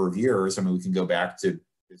quite a number of years. I mean, we can go back to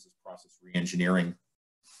business process reengineering,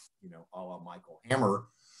 a la Michael Hammer.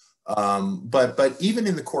 But even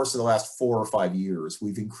in the course of the last 4 or 5 years,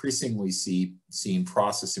 we've increasingly seen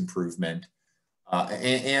process improvement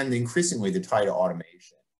and increasingly the tie to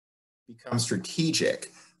automation become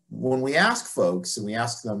strategic. When we ask folks, and we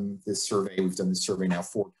ask them this survey, we've done this survey now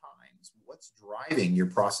 4 times, what's driving your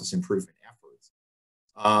process improvement efforts.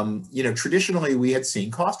 Traditionally we had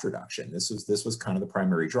seen cost reduction. This was kind of the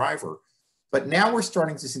primary driver, but now we're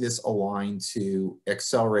starting to see this align to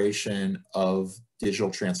acceleration of digital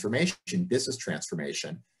transformation, business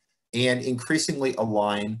transformation, and increasingly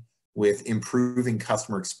align with improving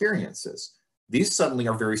customer experiences. These suddenly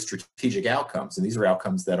are very strategic outcomes, and these are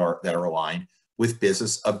outcomes that are aligned with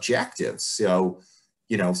business objectives. So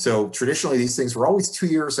traditionally these things were always 2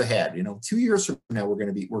 years ahead. 2 years from now we're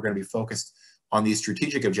going to be focused on these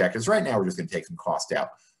strategic objectives. Right now we're just going to take some cost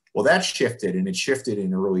out. Well, that shifted, and it shifted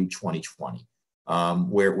in early 2020,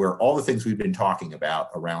 where all the things we've been talking about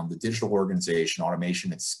around the digital organization,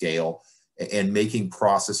 automation at scale, and making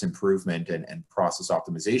process improvement and process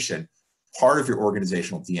optimization part of your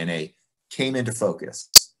organizational DNA came into focus.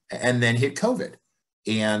 And then hit COVID.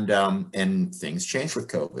 And things changed with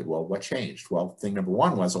COVID. Well, what changed? Well, thing number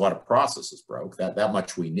one was a lot of processes broke. That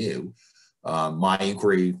much we knew. My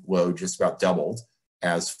inquiry load just about doubled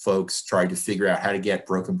as folks tried to figure out how to get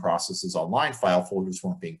broken processes online. File folders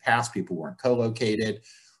weren't being passed. People weren't co-located.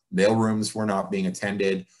 Mail rooms were not being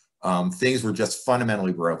attended. Things were just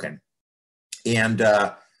fundamentally broken.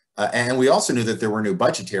 And we also knew that there were new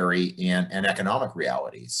budgetary and economic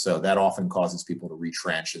realities. So that often causes people to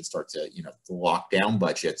retrench and start to, to lock down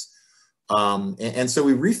budgets. And so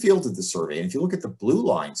we refielded the survey. And if you look at the blue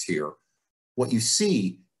lines here, what you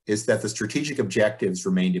see is that the strategic objectives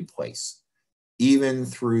remained in place. Even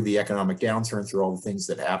through the economic downturn, through all the things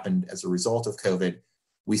that happened as a result of COVID,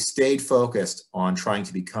 we stayed focused on trying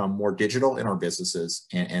to become more digital in our businesses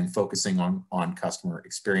and focusing on customer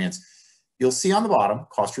experience. You'll see on the bottom,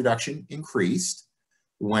 cost reduction increased,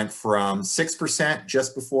 went from 6%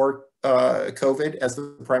 just before COVID as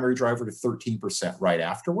the primary driver to 13% right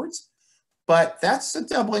afterwards. But that's a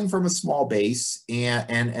doubling from a small base.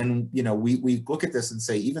 And we look at this and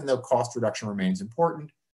say, even though cost reduction remains important,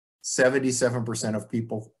 77%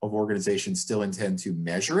 of organizations still intend to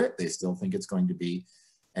measure it. They still think it's going to be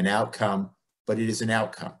an outcome, but it is an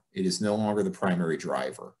outcome. It is no longer the primary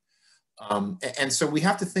driver. And so we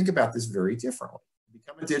have to think about this very differently. To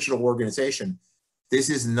become a digital organization,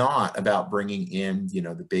 this is not about bringing in,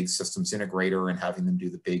 the big systems integrator and having them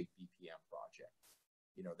do the big BPM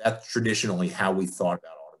project. That's traditionally how we thought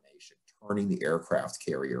about automation, turning the aircraft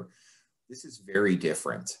carrier. This is very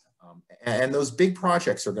different. And those big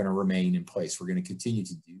projects are going to remain in place. We're going to continue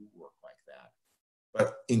to do work like that.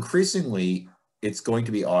 But increasingly, it's going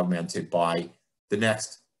to be augmented by the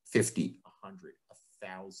next 50, 100,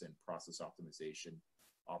 1,000 process optimization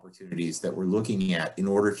opportunities that we're looking at in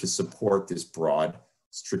order to support this broad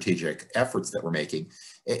strategic efforts that we're making.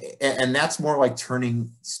 And that's more like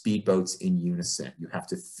turning speedboats in unison. You have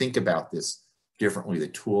to think about this differently. The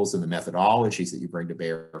tools and the methodologies that you bring to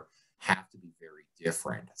bear have to be very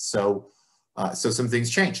different. So some things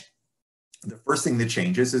change. The first thing that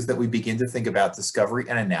changes is that we begin to think about discovery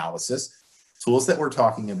and analysis. Tools that we're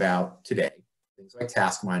talking about today, things like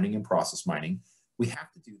task mining and process mining, we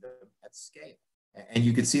have to do them at scale. And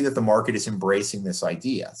you can see that the market is embracing this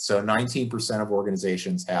idea. So 19% of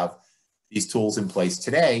organizations have these tools in place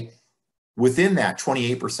today. Within that,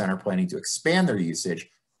 28% are planning to expand their usage.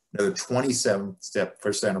 Another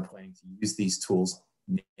 27% are planning to use these tools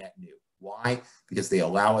net new. Why? Because they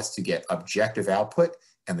allow us to get objective output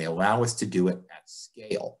and they allow us to do it at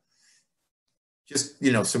scale. Just,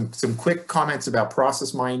 some quick comments about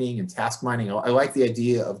process mining and task mining. I like the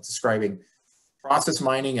idea of describing process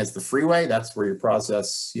mining as the freeway. That's where your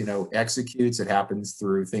process, executes. It happens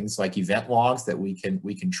through things like event logs that we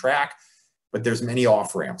can track, but there's many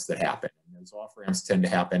off-ramps that happen. And those off-ramps tend to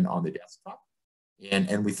happen on the desktop.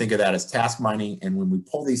 And we think of that as task mining. And when we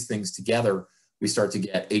pull these things together, we start to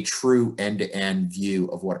get a true end-to-end view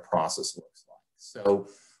of what a process looks like. So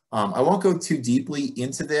I won't go too deeply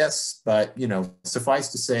into this, but, suffice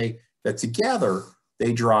to say that together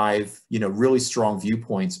they drive, really strong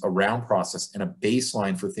viewpoints around process and a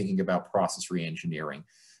baseline for thinking about process reengineering.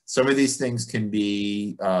 Some of these things can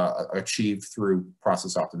be achieved through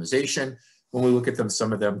process optimization. When we look at them,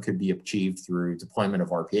 some of them could be achieved through deployment of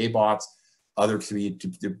RPA bots. Others could be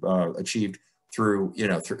achieved through,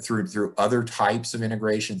 through other types of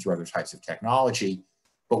integration, through other types of technology.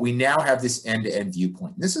 But we now have this end-to-end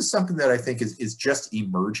viewpoint. And this is something that I think is just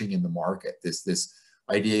emerging in the market, this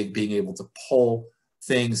idea of being able to pull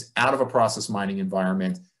things out of a process mining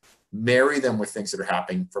environment, marry them with things that are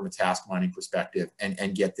happening from a task mining perspective,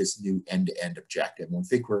 and get this new end-to-end objective. And we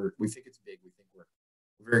think it's big. We think we're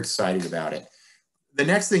very excited about it. The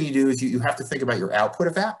next thing you do is you have to think about your output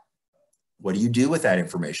of that. What do you do with that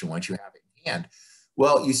information once you have it in hand?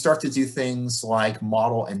 Well, you start to do things like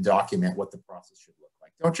model and document what the process should look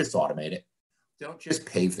like. Don't just automate it. Don't just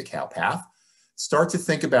pave the cow path. Start to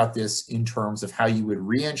think about this in terms of how you would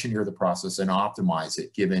re-engineer the process and optimize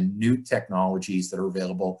it, given new technologies that are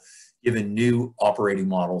available, given new operating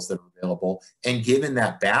models that are available, and given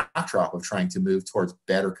that backdrop of trying to move towards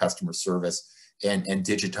better customer service and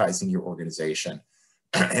digitizing your organization.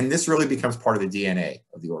 And this really becomes part of the DNA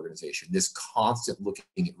of the organization, this constant looking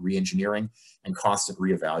at re-engineering and constant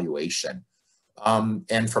reevaluation.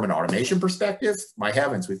 And from an automation perspective, my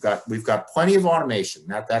heavens, we've got plenty of automation.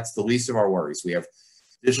 That's the least of our worries. We have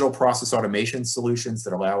digital process automation solutions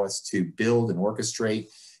that allow us to build and orchestrate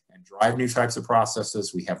and drive new types of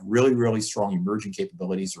processes. We have really, really strong emerging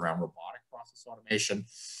capabilities around robotic process automation.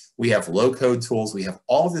 We have low-code tools. We have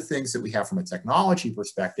all of the things that we have from a technology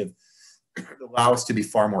perspective that allow us to be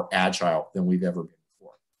far more agile than we've ever been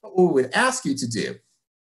before. But what we would ask you to do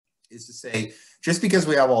is to say, just because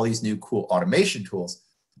we have all these new cool automation tools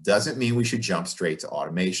doesn't mean we should jump straight to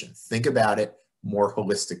automation. Think about it more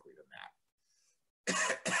holistically than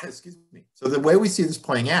that. Excuse me. So the way we see this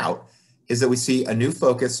playing out is that we see a new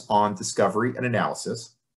focus on discovery and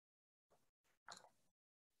analysis.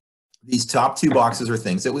 These top two boxes are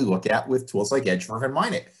things that we look at with tools like EdgeVerve and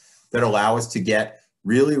Minit that allow us to get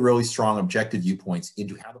really, really strong objective viewpoints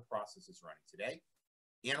into how the process is running today,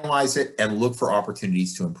 analyze it, and look for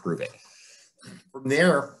opportunities to improve it. From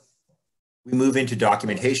there, we move into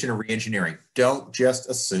documentation and reengineering. Don't just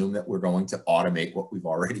assume that we're going to automate what we've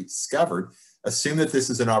already discovered. Assume that this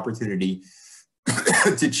is an opportunity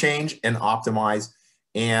to change and optimize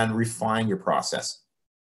and refine your process.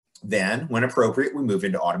 Then, when appropriate, we move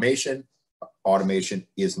into automation. Automation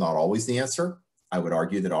is not always the answer. I would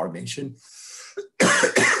argue that automation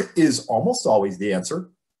is almost always the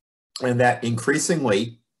answer, and that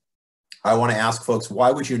increasingly, I want to ask folks,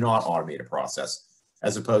 why would you not automate a process,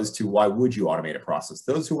 as opposed to why would you automate a process?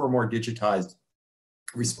 Those who are more digitized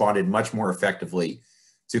responded much more effectively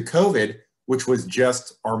to COVID, which was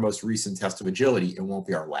just our most recent test of agility and won't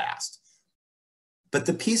be our last. But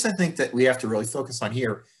the piece I think that we have to really focus on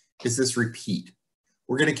here is this repeat.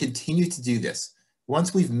 We're going to continue to do this.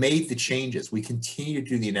 Once we've made the changes, we continue to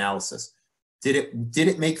do the analysis. Did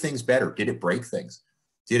it make things better? Did it break things?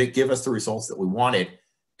 Did it give us the results that we wanted?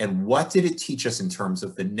 And what did it teach us in terms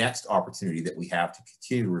of the next opportunity that we have to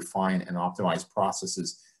continue to refine and optimize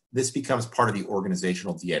processes? This becomes part of the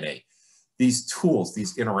organizational DNA. These tools,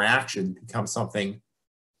 these interactions become something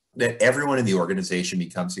that everyone in the organization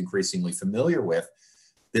becomes increasingly familiar with.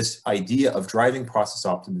 This idea of driving process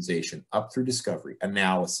optimization up through discovery,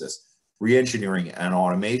 analysis, reengineering, and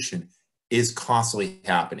automation is constantly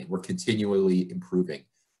happening. We're continually improving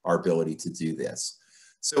our ability to do this.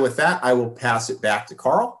 So with that, I will pass it back to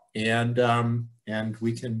Carl, and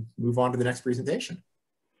we can move on to the next presentation.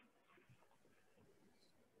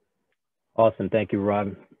 Awesome. Thank you,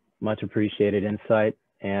 Rob. Much appreciated insight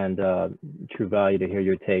and true value to hear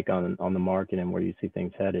your take on the market and where you see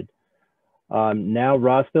things headed. Now,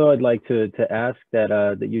 Rosto, I'd like to ask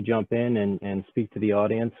that you jump in and speak to the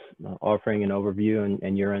audience, offering an overview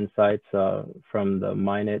and your insights from the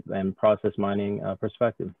Minit and process mining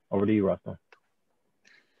perspective. Over to you, Rosto.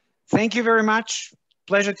 Thank you very much.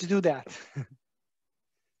 Pleasure to do that.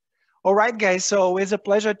 All right, guys. So it's a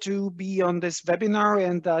pleasure to be on this webinar.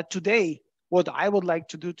 And today, what I would like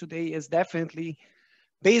to do today is definitely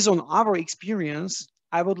based on our experience.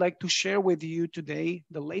 I would like to share with you today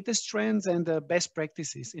the latest trends and the best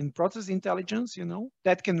practices in process intelligence,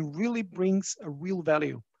 that can really bring a real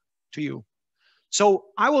value to you. So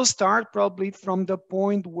I will start probably from the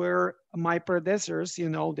point where my predecessors,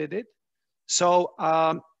 did it. So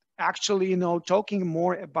actually, talking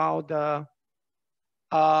more about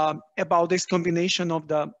this combination of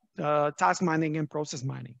the task mining and process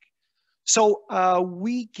mining. So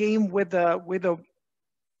we came with a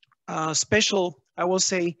special, I will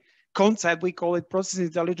say, concept. We call it Process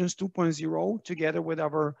Intelligence 2.0, together with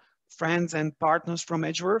our friends and partners from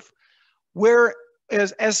EdgeVerve, where,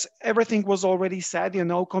 as everything was already said,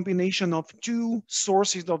 combination of two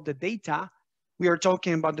sources of the data. We are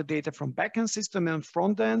talking about the data from backend system and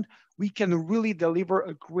front end. We can really deliver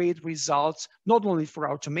a great results, not only for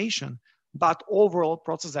automation, but overall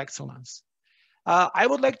process excellence. I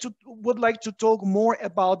would like to talk more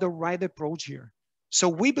about the right approach here. So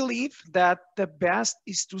we believe that the best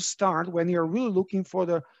is to start when you're really looking for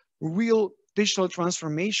the real digital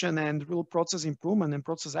transformation and real process improvement and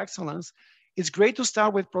process excellence. It's great to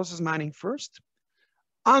start with process mining first,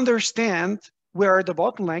 understand where are the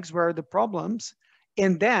bottlenecks, where are the problems,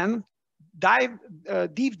 and then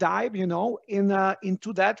deep dive,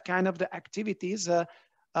 into that kind of the activities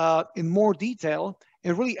in more detail,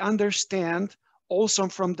 and really understand also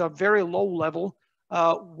from the very low level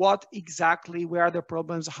what exactly, where are the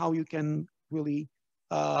problems, how you can really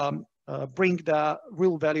bring the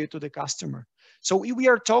real value to the customer. So we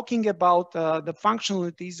are talking about the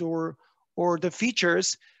functionalities or the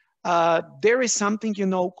features. There is something, you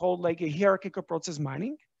know, called like a hierarchical process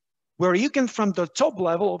mining, where you can, from the top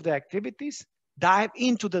level of the activities, dive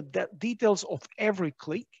into the details of every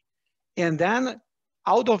click. And then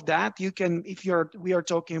out of that, you can, if we are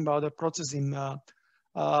talking about a process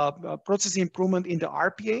improvement in the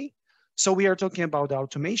RPA. So we are talking about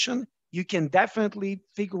automation. You can definitely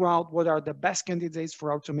figure out what are the best candidates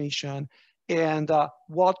for automation and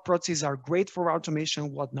what processes are great for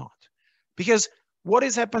automation, what not. Because what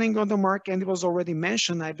is happening on the market, and it was already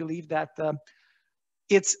mentioned, I believe that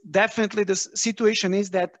it's definitely, the situation is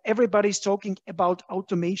that everybody's talking about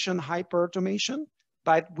automation, hyper automation,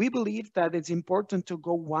 but we believe that it's important to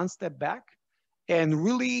go one step back and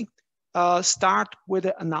really start with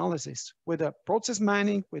the analysis, with the process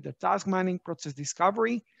mining, with the task mining, process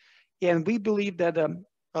discovery. And we believe that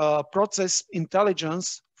process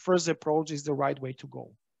intelligence first approach is the right way to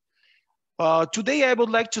go. Today, I would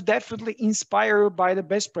like to definitely inspire by the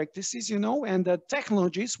best practices, you know, and the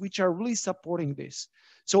technologies which are really supporting this.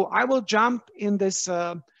 So I will jump in this,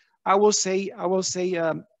 I will say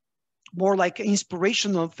more like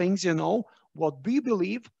inspirational things, you know, what we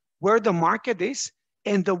believe, where the market is,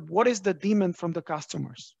 and what is the demand from the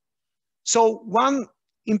customers. So one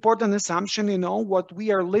important assumption, you know, what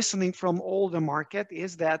we are listening from all the market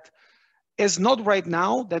is that it's not right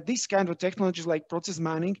now that this kind of technologies like process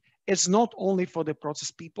mining, it's not only for the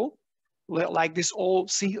process people, like this all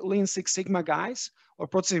Lean Six Sigma guys or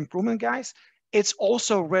process improvement guys, it's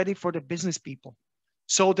also ready for the business people.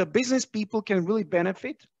 So the business people can really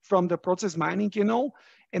benefit from the process mining, you know,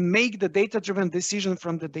 and make the data-driven decision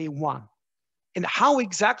from the day one. And how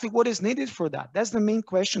exactly, what is needed for that? That's the main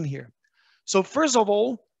question here. So first of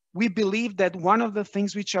all, we believe that one of the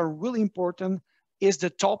things which are really important is the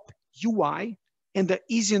top UI and the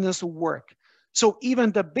easiness of work. So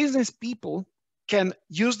even the business people can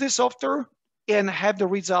use the software and have the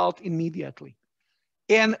result immediately.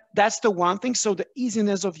 And that's the one thing. So the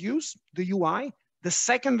easiness of use, the UI. The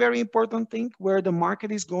second very important thing where the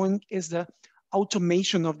market is going is the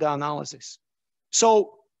automation of the analysis.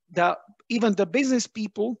 So even the business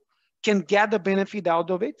people can get the benefit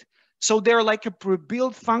out of it. So they're like a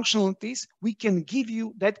pre-built functionalities we can give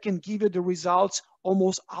you that can give you the results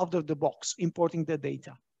almost out of the box, importing the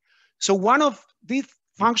data. So one of these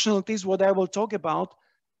functionalities, what I will talk about,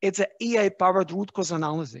 it's an AI-powered root cause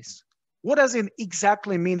analysis. What does it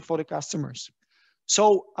exactly mean for the customers?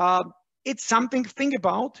 So it's something, think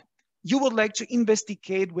about, you would like to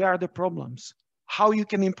investigate where are the problems, how you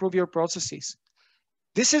can improve your processes.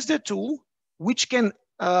 This is the tool which can,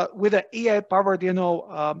 with an AI-powered, you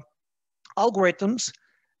know, algorithms,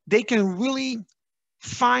 they can really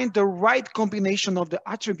find the right combination of the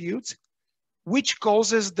attributes which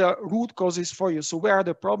causes the root causes for you. So where are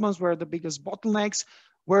the problems, where are the biggest bottlenecks,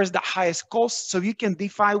 where is the highest cost? So you can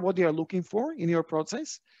define what you're looking for in your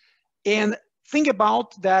process. And think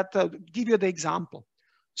about that, give you the example.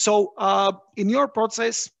 So in your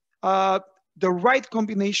process, the right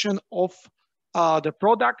combination of the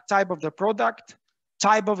product, type of the product,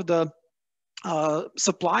 type of the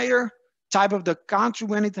supplier, type of the country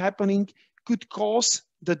when it's happening could cause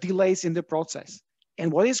the delays in the process.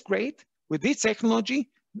 And what is great, with this technology,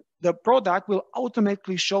 the product will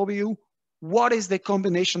automatically show you what is the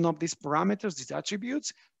combination of these parameters, these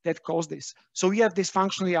attributes that cause this. So we have this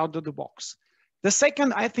functionally out of the box. The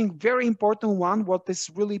second, I think, very important one, what is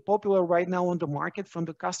really popular right now on the market from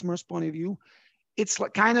the customer's point of view, it's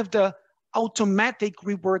like kind of the automatic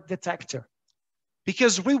rework detector.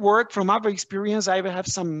 Because rework, from our experience, I have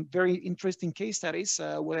some very interesting case studies,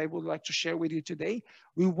 what I would like to share with you today.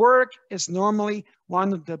 Rework is normally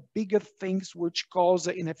one of the biggest things which cause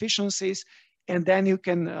inefficiencies, and then you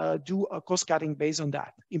can do a cost cutting based on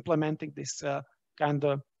that, implementing this kind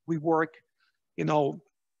of rework, you know,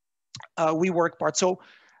 rework part. So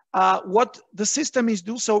what the system is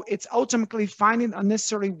do, so it's automatically finding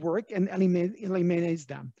unnecessary work and eliminates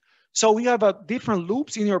them. So we have different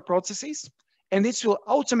loops in your processes, and this will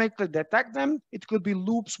automatically detect them. It could be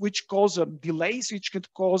loops which cause delays, which could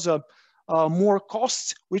cause more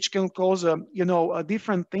costs, which can cause you know,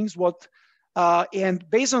 different things. And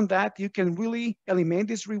based on that, you can really eliminate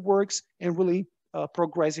these reworks and really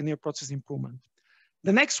progress in your process improvement.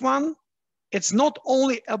 The next one, it's not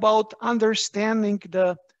only about understanding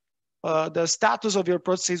the status of your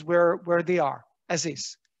processes where they are as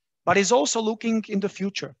is, but it's also looking in the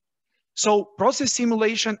future. So process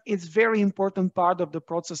simulation is very important part of the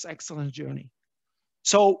process excellence journey.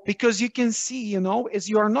 So because you can see, you know, as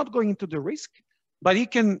you are not going into the risk, but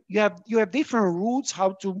you have different routes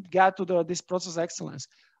how to get to this process excellence,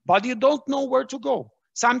 but you don't know where to go.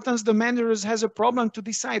 Sometimes the managers has a problem to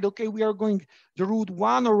decide, okay, we are going the route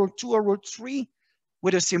 1 or route 2 or route 3.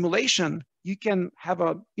 With a simulation, you can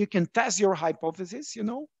test your hypothesis, you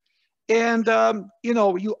know, and you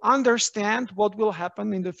know, you understand what will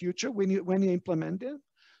happen in the future when you implement it.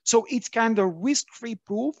 So it's kind of risk-free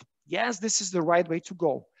proof. Yes, this is the right way to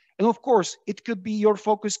go. And of course, it could be, your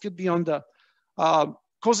focus could be on the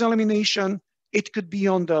cost elimination. It could be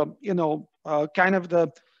on the, you know, kind of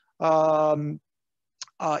the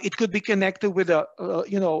it could be connected with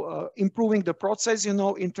improving the process, you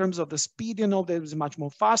know, in terms of the speed, you know, that is much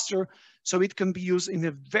more faster. So it can be used in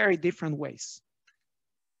a very different ways.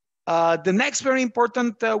 The next very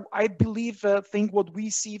important, I believe, thing what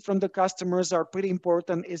we see from the customers are pretty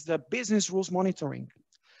important is the business rules monitoring.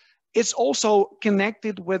 It's also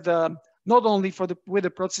connected with not only with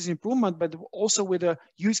the process improvement, but also with the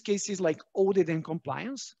use cases like audit and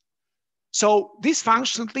compliance. So this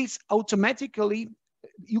function leads automatically.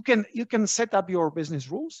 You can set up your business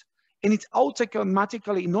rules, and it's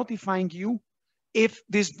automatically notifying you if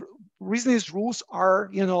these business rules are,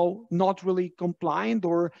 you know, not really compliant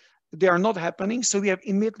or they are not happening. So we have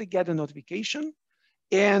immediately get a notification,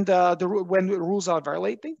 and when the rules are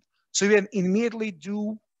violating, so we can immediately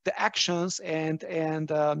do the actions and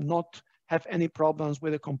not have any problems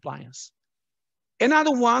with the compliance.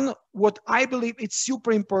 Another one, what I believe it's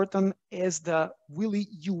super important, is the really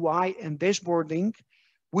UI and dashboarding,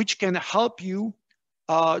 which can help you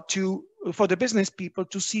for the business people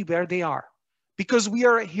to see where they are. Because we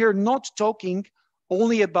are here not talking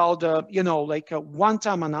only about, you know, like a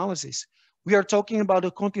one-time analysis. We are talking about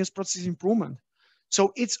a continuous process improvement.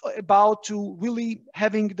 So it's about to really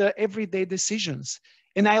having the everyday decisions.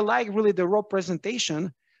 And I like really the Rob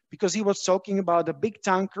presentation, because he was talking about a big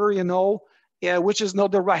tanker, you know, which is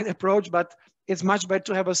not the right approach, but it's much better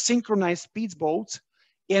to have a synchronized speedboat.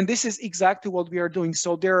 And this is exactly what we are doing.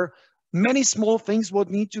 So there are many small things what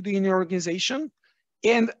need to do in your organization.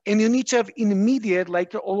 And you need to have immediate,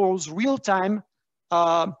 like all those real-time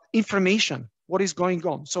information, what is going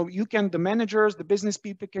on. So you can, the managers, the business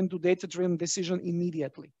people can do data-driven decision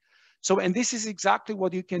immediately. So, and this is exactly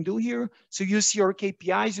what you can do here. So you see your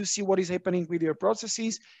KPIs, you see what is happening with your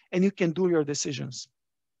processes, and you can do your decisions.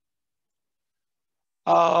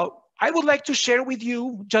 I would like to share with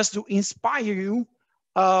you, just to inspire you,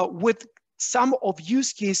 with some of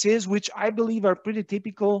use cases, which I believe are pretty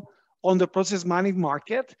typical on the process mining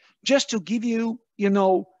market, just to give you, you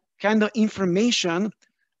know, kind of information,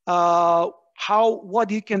 what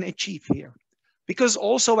you can achieve here. Because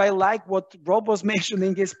also I like what Rob was mentioning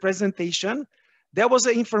in his presentation. There was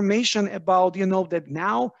information about, you know, that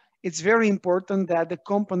now it's very important that the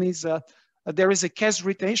companies, there is a cash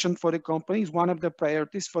retention for the companies, one of the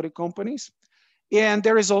priorities for the companies. And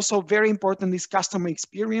there is also very important is customer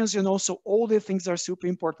experience, you know, so all the things are super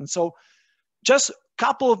important. So just a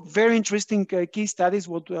couple of very interesting case studies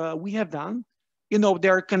what we have done. You know,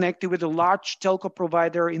 they're connected with a large telco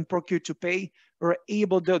provider in procure to pay. We're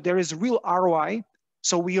able to, there is real ROI.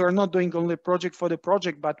 So we are not doing only project for the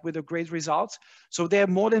project, but with a great results. So they have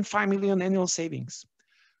more than 5 million annual savings.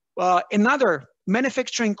 Another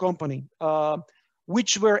manufacturing company,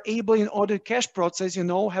 which were able in order cash process, you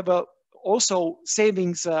know, have also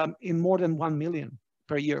savings in more than 1 million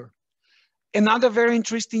per year. Another very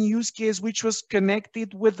interesting use case, which was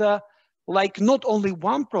connected with like not only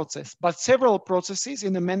one process, but several processes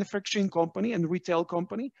in a manufacturing company and retail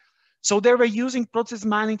company. So they were using process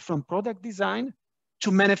mining from product design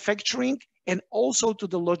to manufacturing and also to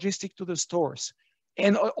the logistic to the stores.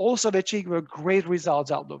 And also they achieved great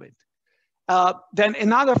results out of it. Then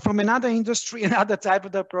from another industry, another type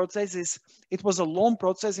of the process is, it was a loan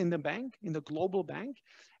process in the bank, in the global bank.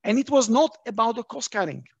 And it was not about the cost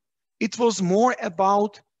cutting. It was more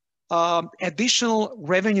about additional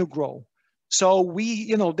revenue growth. So we,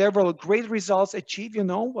 you know, there were great results achieved, you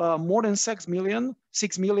know, more than 6 million,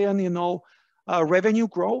 you know, revenue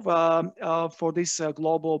growth for this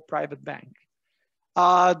global private bank.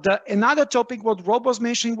 Another topic what Rob was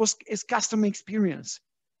mentioning is customer experience.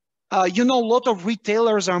 You know, a lot of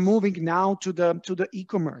retailers are moving now to the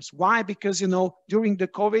e-commerce. Why? Because, you know, during the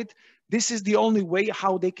COVID, this is the only way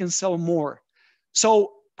how they can sell more.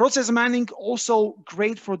 So process mining also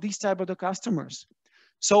great for these type of the customers.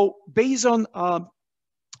 So based on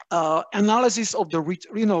analysis of the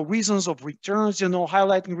reasons of returns, you know,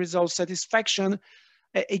 highlighting results satisfaction,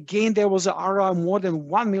 again there was an ROI more than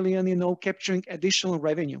 1 million, you know, capturing additional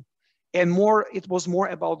revenue. And more, it was more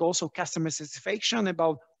about also customer satisfaction,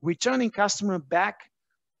 about returning customer back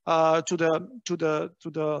to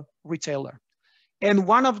the retailer. And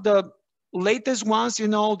one of the latest ones, you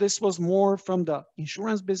know, this was more from the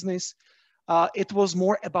insurance business. It was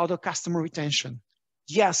more about the customer retention.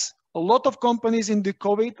 Yes, a lot of companies in the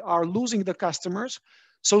COVID are losing the customers.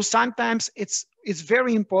 So sometimes it's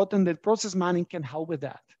very important that process mining can help with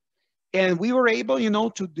that. And we were able, you know,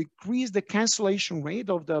 to decrease the cancellation rate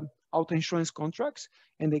of the auto insurance contracts.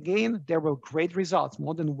 And again, there were great results,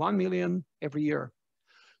 more than 1 million every year.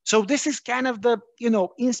 So this is kind of the, you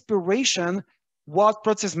know, inspiration, what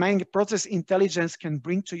process mining, process intelligence can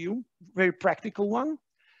bring to you, very practical one.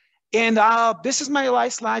 And this is my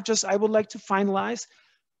last slide, just I would like to finalize,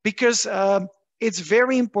 because it's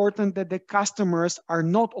very important that the customers are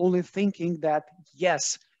not only thinking that,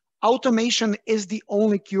 yes, automation is the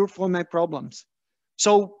only cure for my problems.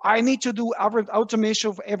 So I need to do automation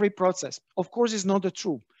of every process. Of course, it's not the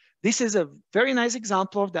truth. This is a very nice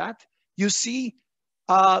example of that. You see,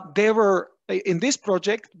 there were, in this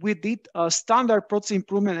project, we did a standard process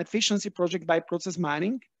improvement efficiency project by process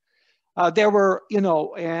mining. There were, you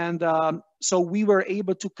know, and so we were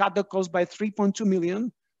able to cut the cost by 3.2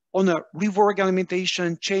 million on a rework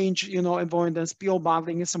implementation, change, you know, avoidance, PO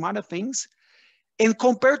bundling, and some other things. And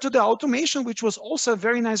compared to the automation, which was also a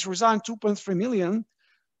very nice result, 2.3 million,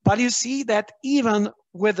 but you see that even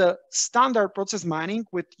with a standard process mining,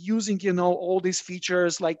 with using, you know, all these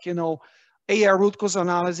features like, you know, AR root cause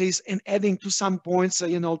analysis and adding to some points,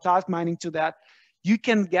 you know, task mining to that, you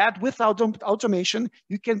can get, without automation,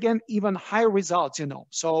 you can get even higher results, you know.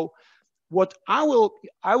 So what I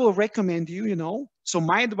will recommend you, you know, so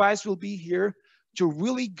my advice will be here to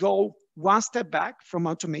really go one step back from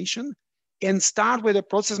automation and start with a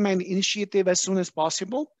process mining initiative as soon as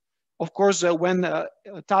possible. Of course, when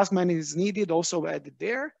task mining is needed, also added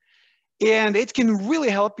there. And it can really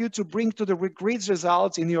help you to bring to the great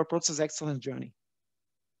results in your process excellence journey.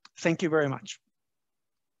 Thank you very much.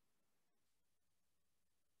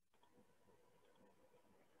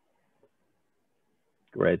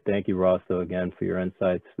 Great. Thank you, Rosso, again, for your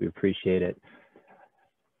insights. We appreciate it.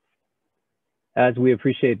 As we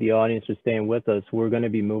appreciate the audience for staying with us, we're going to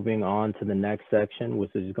be moving on to the next section,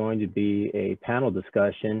 which is going to be a panel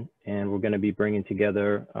discussion. And we're going to be bringing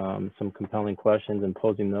together some compelling questions and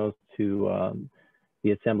posing those to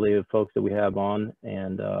the assembly of folks that we have on.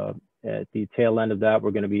 And at the tail end of that,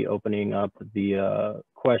 we're going to be opening up the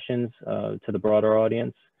questions to the broader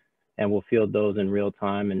audience. And we'll field those in real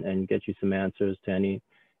time and get you some answers to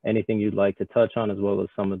anything you'd like to touch on, as well as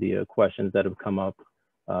some of the questions that have come up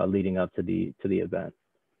leading up to the event.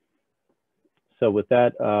 So with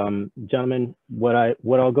that, gentlemen, what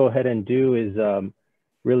I'll go ahead and do is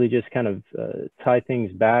really just kind of tie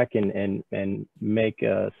things back and make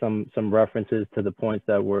some references to the points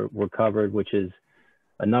that were covered, which is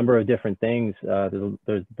a number of different things.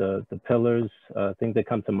 There's the pillars, things that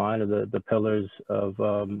come to mind are the pillars of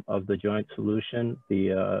the joint solution,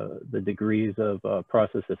 the degrees of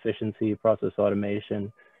process efficiency, process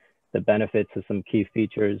automation, the benefits of some key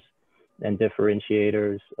features and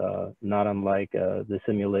differentiators, not unlike the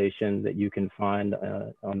simulation that you can find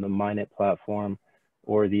on the Minit platform,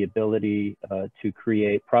 or the ability to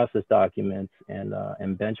create process documents and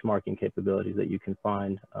benchmarking capabilities that you can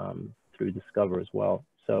find through Discover as well.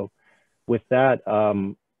 So with that,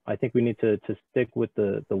 I think we need to stick with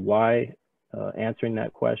the why, answering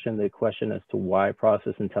that question, the question as to why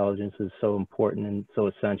process intelligence is so important and so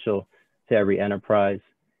essential to every enterprise,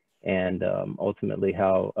 and ultimately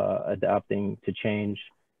how adapting to change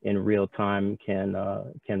in real time can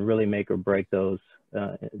really make or break those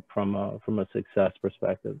from a success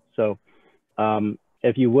perspective. So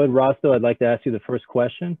if you would, Rosto, I'd like to ask you the first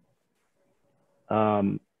question.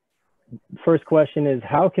 First question is,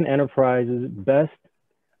 how can enterprises best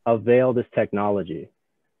avail this technology?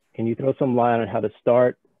 Can you throw some light on how to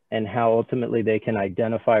start and how ultimately they can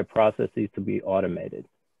identify processes to be automated?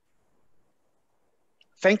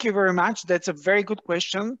 Thank you very much. That's a very good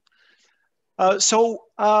question.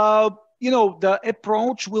 You know, the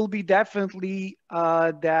approach will be definitely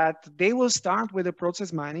that they will start with the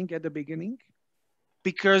process mining at the beginning,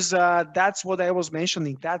 because that's what I was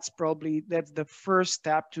mentioning. That's the first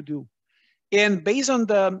step to do. And based on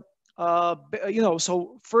the, you know,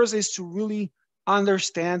 so first is to really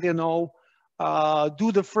understand, you know,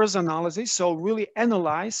 do the first analysis. So really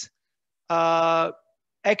analyze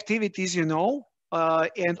activities, you know,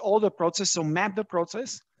 and all the process, so map the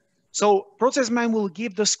process. So process mining will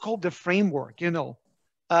give the scope, the framework, you know,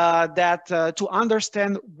 that to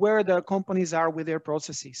understand where the companies are with their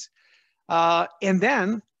processes. And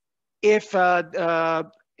then if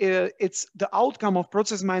it's the outcome of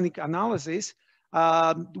process mining analysis,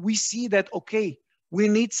 we see that, okay, we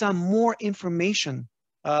need some more information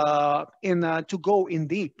to go in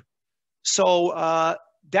deep. So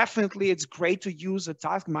definitely it's great to use a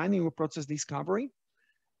task mining or process discovery.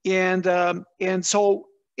 And so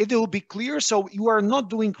it will be clear. So you are not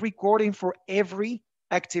doing recording for every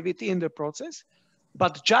activity in the process,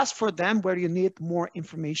 but just for them where you need more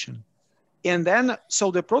information. And then, so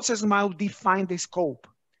the process might define the scope.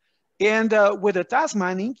 And with the task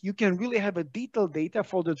mining, you can really have a detailed data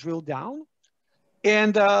for the drill down.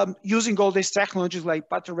 And using all these technologies like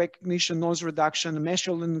pattern recognition, noise reduction,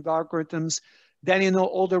 machine learning algorithms, then you know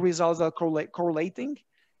all the results are correlating.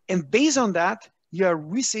 And based on that, you are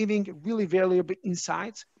receiving really valuable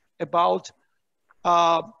insights about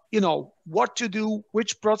what to do,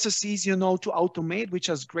 which processes to automate, which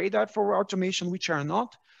is great at for automation, which are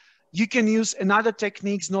not. You can use another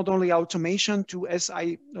techniques, not only automation, to, as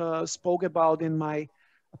I spoke about in my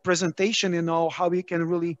presentation, how you can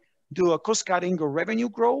really do a cost cutting or revenue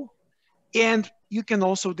growth. And you can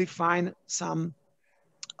also define some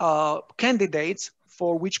candidates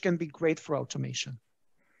for which can be great for automation.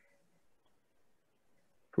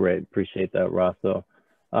 Great, appreciate that, Rosso.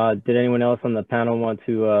 Did anyone else on the panel want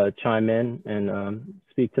to chime in and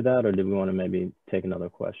speak to that, or did we want to maybe take another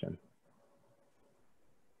question?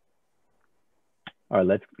 All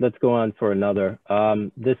right, let's go on for another.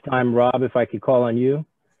 This time, Rob, if I could call on you.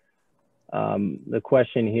 The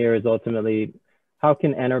question here is ultimately, how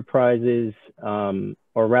can enterprises, or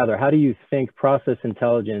rather, how do you think process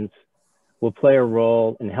intelligence will play a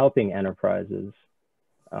role in helping enterprises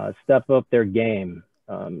step up their game?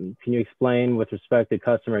 Can you explain with respect to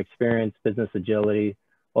customer experience, business agility,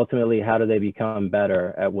 ultimately, how do they become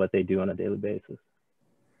better at what they do on a daily basis?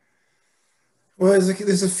 Well,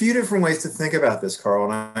 there's a few different ways to think about this, Carl,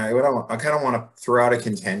 and I kind of want to throw out a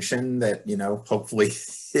contention that, hopefully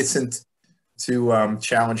isn't too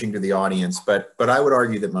challenging to the audience, but I would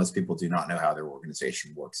argue that most people do not know how their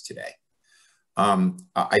organization works today.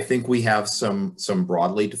 I think we have some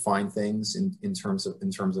broadly defined things in terms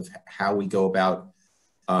of how we go about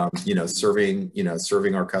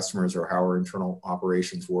serving our customers, or how our internal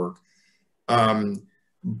operations work.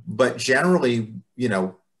 But generally,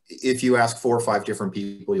 if you ask 4 or 5 different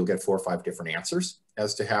people, you'll get 4 or 5 different answers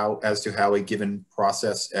as to how a given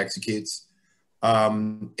process executes.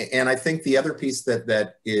 And I think the other piece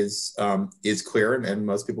that is clear, and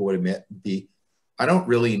most people would admit, I don't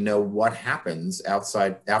really know what happens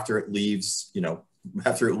after it leaves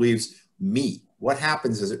me. What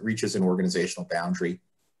happens as it reaches an organizational boundary?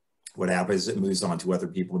 What happens as it moves on to other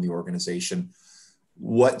people in the organization?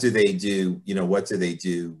 What do they do? What do they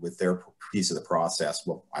do with their piece of the process?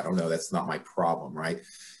 Well, I don't know. That's not my problem, right?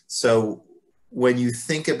 So when you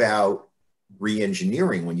think about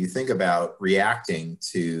re-engineering, when you think about reacting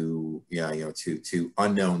to to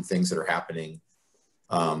unknown things that are happening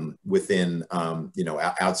within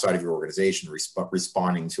outside of your organization,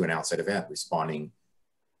 responding to an outside event, responding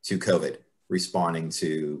to COVID, responding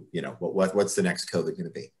to what's the next COVID going to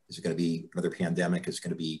be? Is it going to be another pandemic? Is it going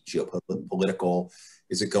to be geopolitical?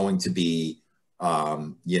 Is it going to be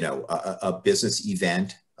a business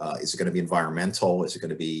event? Is it going to be environmental? Is it going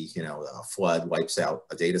to be a flood wipes out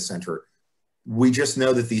a data center? We just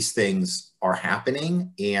know that these things are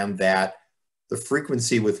happening, and that the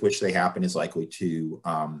frequency with which they happen is likely to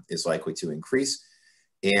increase,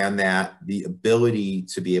 and that the ability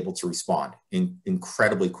to be able to respond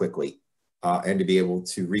incredibly quickly and to be able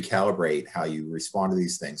to recalibrate how you respond to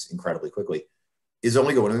these things incredibly quickly is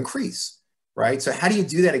only going to increase, right? So how do you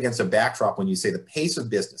do that against a backdrop when you say the pace of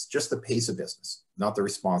business, just the pace of business, not the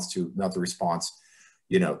response to an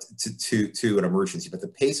emergency, but the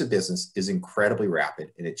pace of business is incredibly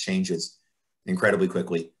rapid and it changes incredibly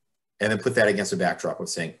quickly. And then put that against a backdrop of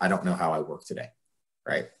saying, I don't know how I work today,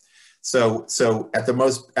 right? So at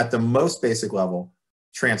the most basic level,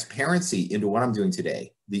 transparency into what I'm doing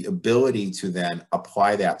today, the ability to then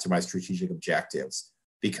apply that to my strategic objectives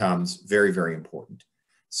becomes very, very important.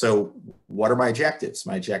 So what are my objectives?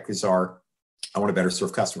 My objectives are, I want to better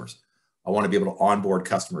serve customers. I want to be able to onboard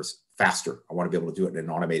customers faster. I want to be able to do it in an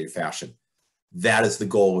automated fashion. That is the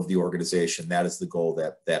goal of the organization. That is the goal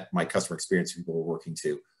that my customer experience people are working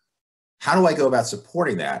to. How do I go about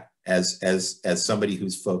supporting that as somebody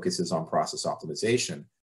whose focus is on process optimization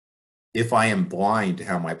if I am blind to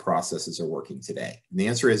how my processes are working today? And the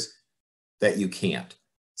answer is that you can't.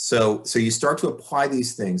 So you start to apply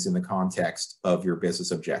these things in the context of your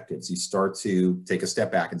business objectives. You start to take a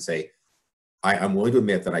step back and say, I'm willing to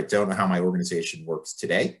admit that I don't know how my organization works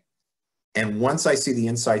today. And once I see the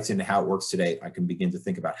insights into how it works today, I can begin to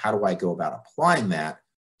think about how do I go about applying that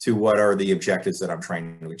to what are the objectives that I'm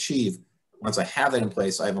trying to achieve once I have that in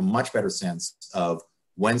place, I have a much better sense of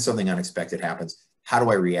when something unexpected happens, how do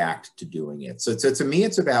I react to doing it? So to me,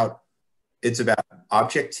 it's about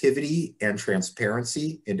objectivity and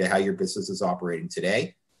transparency into how your business is operating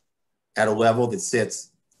today at a level that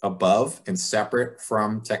sits above and separate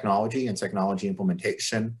from technology and technology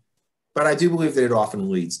implementation. But I do believe that it often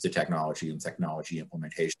leads to technology and technology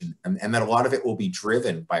implementation, and that a lot of it will be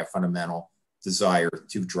driven by a fundamental desire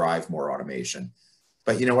to drive more automation.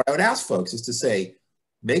 But you know, what I would ask folks is to say,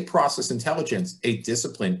 make process intelligence a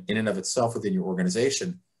discipline in and of itself within your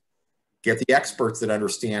organization. Get the experts that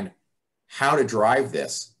understand how to drive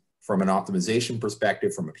this from an optimization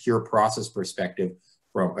perspective, from a pure process perspective,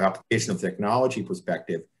 from an application of technology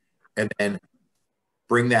perspective, and then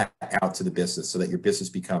bring that out to the business so that your business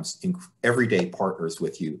becomes everyday partners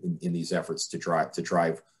with you in these efforts to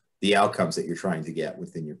drive the outcomes that you're trying to get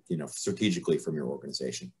within your, you know, strategically from your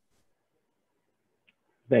organization.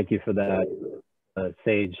 Thank you for that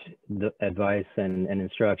sage advice and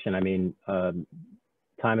instruction. I mean,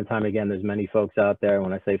 time and time again, there's many folks out there.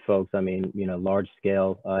 When I say folks, I mean, you know, large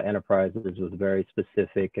scale enterprises with very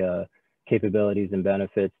specific capabilities and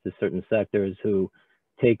benefits to certain sectors who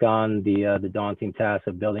take on the daunting task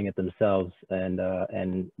of building it themselves.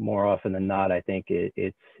 And more often than not, I think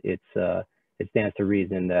it stands to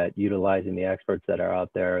reason that utilizing the experts that are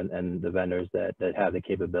out there and the vendors that have the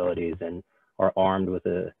capabilities and are armed with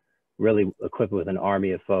really equipped with an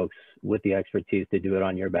army of folks with the expertise to do it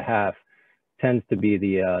on your behalf tends to be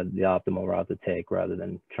the optimal route to take, rather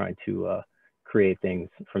than trying to create things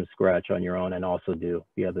from scratch on your own and also do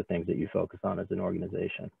the other things that you focus on as an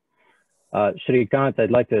organization. Shrikant,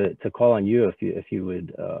 I'd like to call on you if you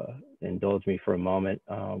would indulge me for a moment.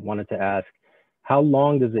 Wanted to ask, how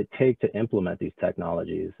long does it take to implement these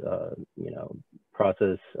technologies? You know,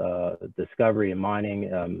 process discovery and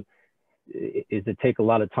mining. Is it take a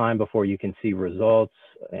lot of time before you can see results?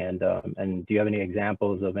 And do you have any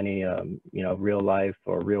examples of any you know, real life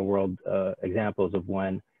or real world examples of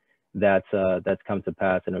when that's come to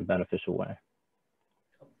pass in a beneficial way?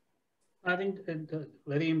 I think it's a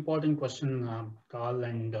very important question, Carl,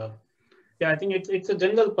 and yeah, I think it's a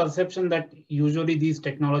general perception that usually these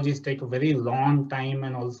technologies take a very long time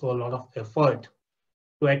and also a lot of effort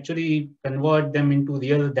to actually convert them into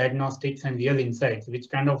real diagnostics and real insights, which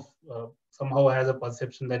kind of somehow has a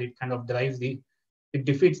perception that it kind of it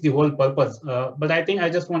defeats the whole purpose. But I think I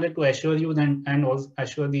just wanted to assure you and also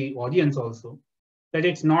assure the audience also that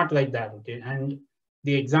it's not like that, okay? And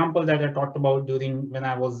the example that I talked about when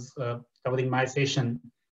I was covering my session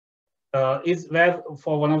is where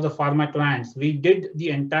for one of the pharma clients, we did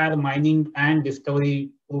the entire mining and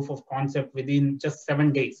discovery proof of concept within just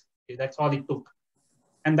 7 days. Okay, that's all it took.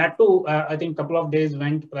 And that too, I think a couple of days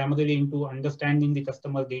went primarily into understanding the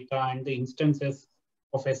customer data and the instances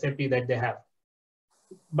of SAP that they have.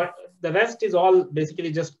 But the rest is all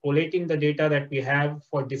basically just collating the data that we have.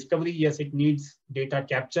 For discovery, yes, it needs data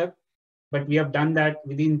capture, but we have done that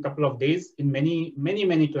within a couple of days in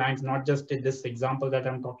many clients, not just in this example that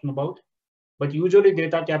I'm talking about. But usually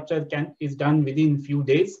data capture is done within few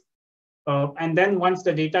days. And then once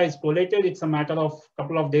the data is collated, it's a matter of a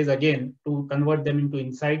couple of days again to convert them into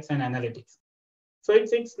insights and analytics. So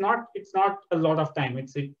it's not a lot of time.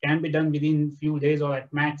 It can be done within few days or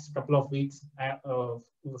at max a couple of weeks or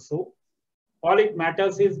so. All it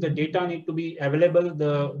matters is the data need to be available,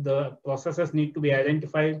 the processes need to be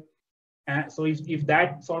identified. So if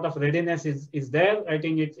that sort of readiness is there, I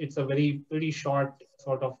think it's a pretty short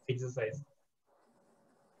sort of exercise.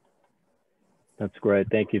 That's great.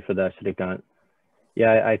 Thank you for that, Shrikant.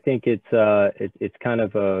 Yeah, I think it's kind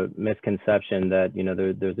of a misconception that, you know,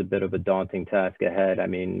 there's a bit of a daunting task ahead. I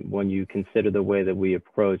mean, when you consider the way that we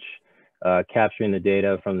approach capturing the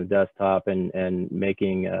data from the desktop and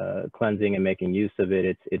making cleansing and making use of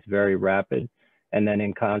it, it's very rapid. And then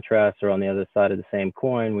in contrast, or on the other side of the same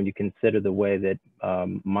coin, when you consider the way that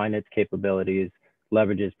Minit's capabilities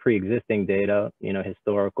leverages pre-existing data, you know,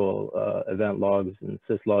 historical event logs and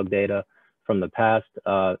syslog data from the past,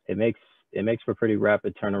 it makes for pretty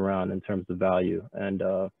rapid turnaround in terms of value. And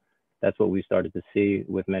that's what we started to see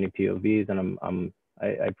with many POVs. And I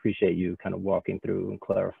appreciate you kind of walking through and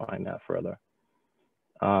clarifying that further.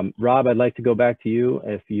 Rob, I'd like to go back to you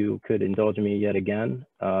if you could indulge me yet again.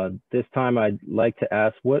 This time I'd like to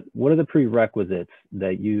ask, what are the prerequisites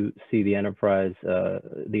that you see the enterprises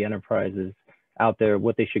out there,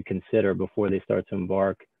 what they should consider before they start to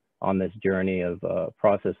embark on this journey of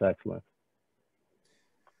process excellence?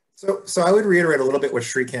 So I would reiterate a little bit what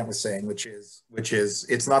Shrikant was saying, which is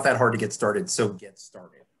it's not that hard to get started, so get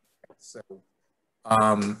started. So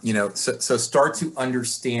you know, so start to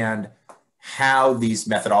understand how these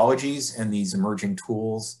methodologies and these emerging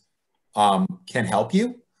tools can help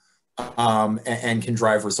you and can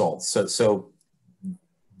drive results. So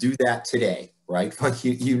do that today, right? Like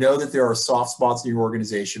you know that there are soft spots in your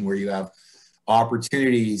organization where you have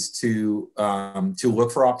opportunities to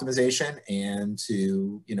look for optimization and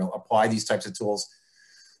to apply these types of tools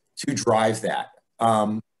to drive that.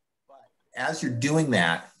 But as you're doing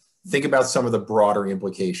that, think about some of the broader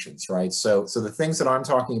implications, right? So the things that I'm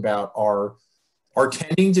talking about are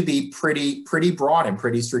tending to be pretty broad and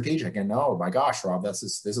pretty strategic. And oh my gosh, Rob, this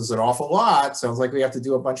is an awful lot. Sounds like we have to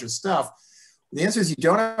do a bunch of stuff. The answer is you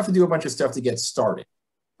don't have to do a bunch of stuff to get started,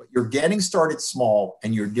 but you're getting started small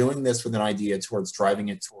and you're doing this with an idea towards driving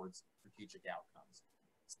it towards strategic outcomes.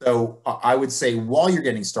 So I would say while you're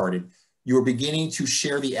getting started, you're beginning to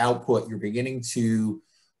share the output. You're beginning to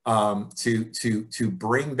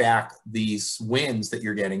bring back these wins that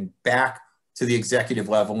you're getting back to the executive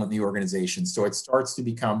level in the organization. So it starts to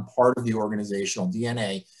become part of the organizational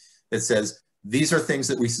DNA that says, these are things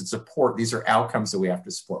that we should support. These are outcomes that we have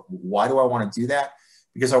to support. Why do I want to do that?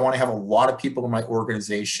 Because I want to have a lot of people in my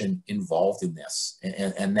organization involved in this.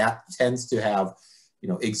 And that tends to have,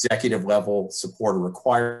 executive level support or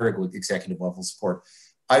require executive level support.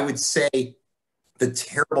 I would say the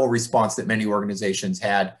terrible response that many organizations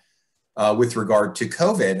had with regard to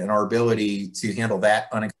COVID and our ability to handle that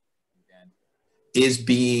unexpected event is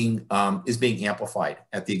being amplified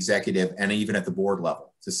at the executive and even at the board level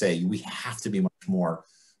to say we have to be much more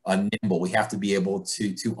nimble. We have to be able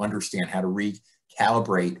to understand how to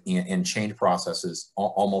recalibrate and change processes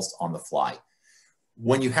almost on the fly.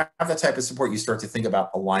 When you have that type of support, you start to think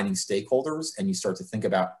about aligning stakeholders and you start to think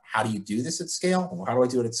about how do you do this at scale? Well, how do I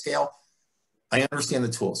do it at scale? I understand the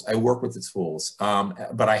tools. I work with the tools,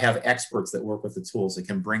 but I have experts that work with the tools that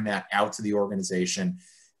can bring that out to the organization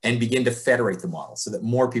and begin to federate the model so that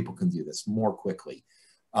more people can do this more quickly.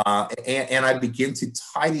 And I begin to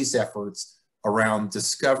tie these efforts around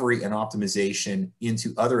discovery and optimization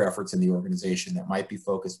into other efforts in the organization that might be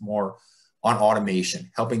focused more on automation,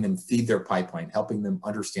 helping them feed their pipeline, helping them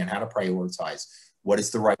understand how to prioritize what is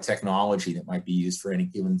the right technology that might be used for any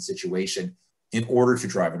given situation in order to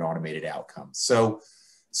drive an automated outcome. So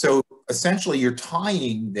essentially you're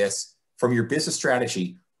tying this from your business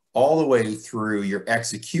strategy all the way through your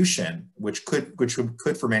execution, which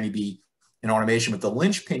could for many be in automation. But the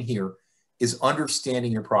linchpin here is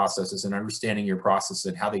understanding your processes and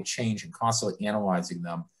how they change and constantly analyzing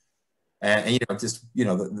them. And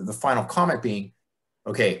the final comment being,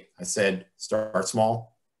 okay, I said, start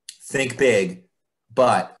small, think big,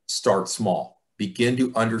 but start small. Begin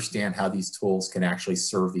to understand how these tools can actually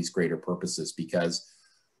serve these greater purposes, because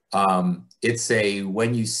it's a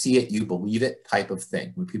when you see it, you believe it type of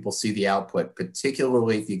thing. When people see the output,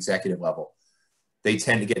 particularly at the executive level, they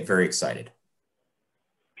tend to get very excited.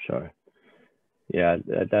 Sure. Yeah,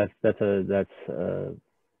 that's a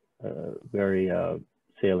very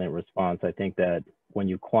salient response. I think that when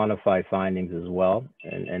you quantify findings as well,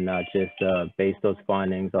 and not just base those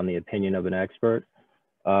findings on the opinion of an expert,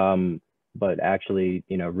 but actually,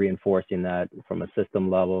 reinforcing that from a system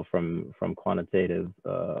level, from quantitative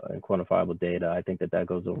and quantifiable data, I think that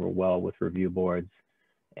goes over well with review boards,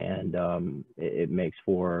 and it makes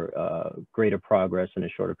for greater progress in a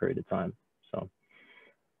shorter period of time. So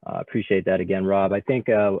I appreciate that again, Rob. I think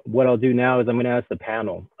what I'll do now is I'm going to ask the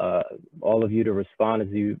panel, all of you to respond. As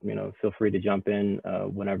you feel free to jump in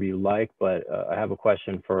whenever you like, but I have a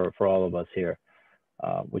question for all of us here.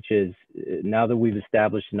 Which is, now that we've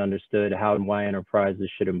established and understood how and why enterprises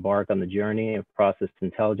should embark on the journey of process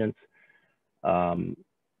intelligence,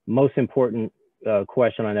 most important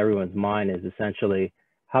question on everyone's mind is essentially,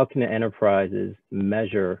 how can the enterprises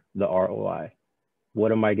measure the ROI?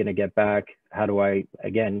 What am I going to get back? How do I,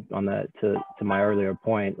 again, on that, to my earlier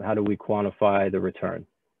point, how do we quantify the return?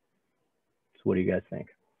 So what do you guys think?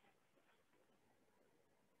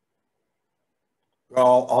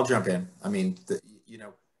 Well, I'll jump in. I mean,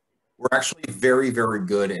 we're actually very, very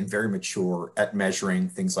good and very mature at measuring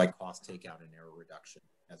things like cost takeout and error reduction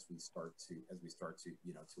as we start to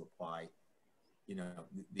to apply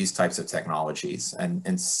these types of technologies. And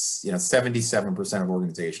 77% of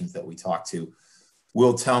organizations that we talk to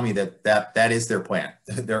will tell me that is their plan.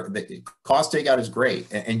 The cost takeout is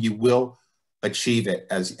great, and you will achieve it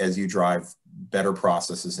as you drive better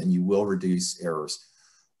processes and you will reduce errors.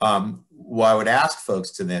 What I would ask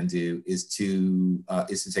folks to then do is to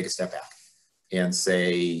take a step back and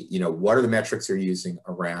say, what are the metrics you're using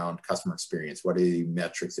around customer experience? What are the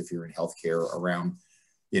metrics if you're in healthcare around,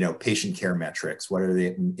 patient care metrics? What are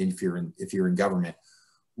they if you're in government?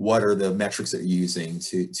 What are the metrics that you're using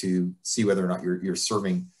to see whether or not you're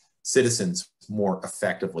serving citizens more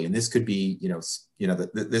effectively. And this could be,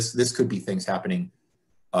 this could be things happening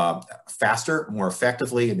faster, more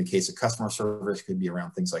effectively. In the case of customer service, could be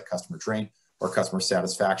around things like customer train or customer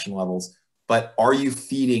satisfaction levels. But are you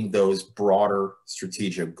feeding those broader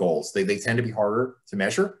strategic goals? They tend to be harder to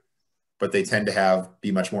measure, but they tend to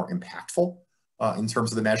be much more impactful in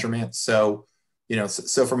terms of the measurement. So,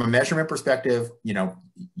 so from a measurement perspective,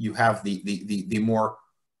 you have the more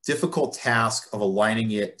difficult task of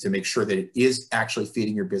aligning it to make sure that it is actually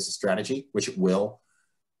feeding your business strategy, which it will.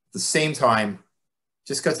 At the same time,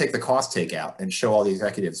 just go take the cost takeout and show all the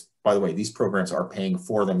executives, by the way, these programs are paying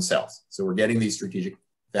for themselves. So we're getting these strategic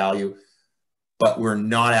value, but we're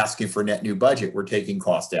not asking for net new budget. We're taking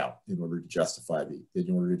cost out in order to justify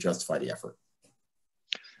the effort.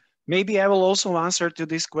 Maybe I will also answer to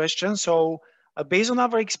this question. So based on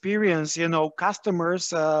our experience,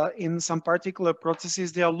 customers in some particular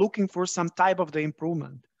processes, they are looking for some type of the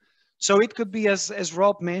improvement. So it could be, as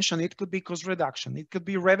Rob mentioned, it could be cost reduction. It could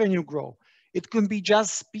be revenue growth. It could be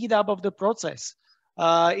just speed up of the process.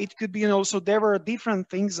 It could be, so there are different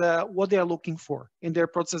things, what they are looking for in their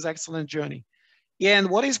process excellence journey. And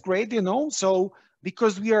what is great, so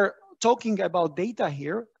because we are talking about data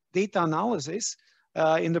here, data analysis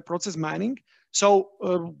in the process mining, so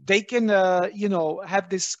they can, have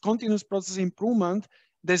this continuous process improvement,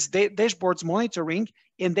 this dashboards monitoring,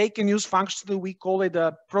 and they can use functionally, we call it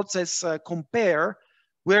a process compare,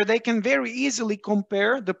 where they can very easily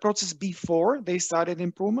compare the process before they started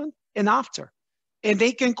improvement and after. And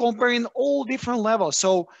they can compare in all different levels.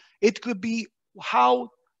 So it could be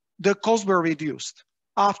how the costs were reduced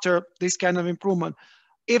after this kind of improvement.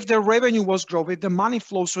 If the revenue was growing, if the money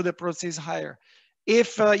flows through the process higher,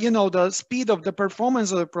 if the speed of the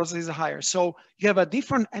performance of the process is higher. So you have a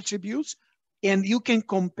different attributes, and you can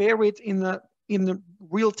compare it in the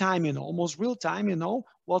real time, almost real time,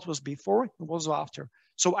 what was before and what was after.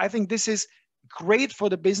 So I think this is great for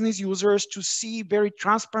the business users to see very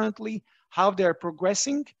transparently how they're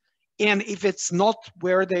progressing. And if it's not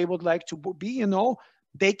where they would like to be,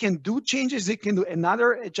 they can do changes. They can do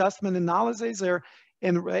another adjustment analysis there,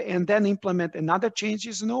 and then implement another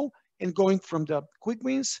changes, and going from the quick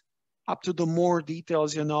wins up to the more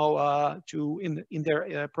details, to in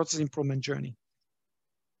their process improvement journey.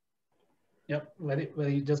 Yep,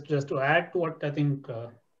 very just to add to what I think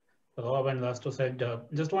Rob and Lasto said,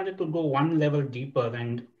 just wanted to go one level deeper.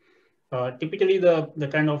 And typically the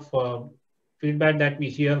kind of feedback that we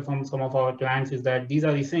hear from some of our clients is that these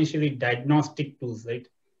are essentially diagnostic tools, right?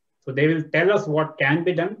 So they will tell us what can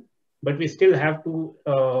be done, but we still have to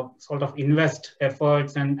sort of invest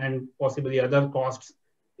efforts and possibly other costs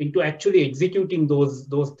into actually executing those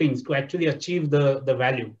things to actually achieve the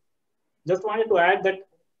value. Just wanted to add that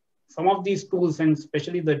some of these tools, and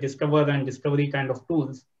especially the discover and discovery kind of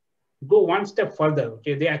tools, go one step further.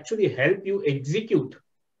 Okay, they actually help you execute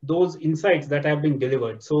those insights that have been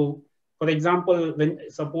delivered. So, for example,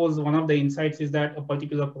 suppose one of the insights is that a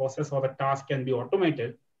particular process or a task can be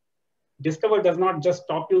automated, Discover does not just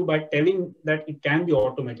stop you by telling that it can be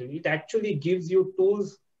automated. It actually gives you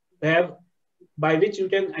tools by which you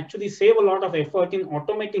can actually save a lot of effort in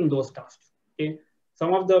automating those tasks. Okay,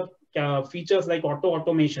 some of the features like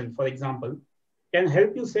automation, for example, can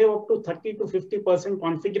help you save up to 30 to 50%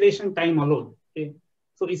 configuration time alone. Okay?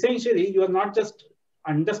 So essentially, you are not just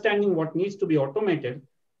understanding what needs to be automated,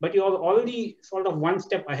 but you are already sort of one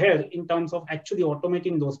step ahead in terms of actually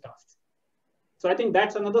automating those tasks. So I think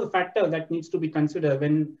that's another factor that needs to be considered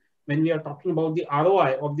when we are talking about the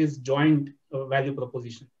ROI of this joint value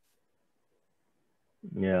proposition.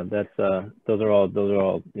 Yeah, that's those are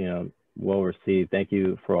all well received. Thank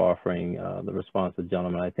you for offering the responses,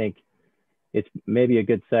 gentlemen. I think it's maybe a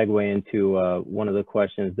good segue into one of the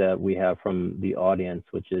questions that we have from the audience,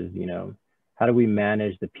 which is, how do we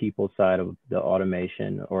manage the people side of the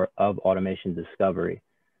automation or of automation discovery?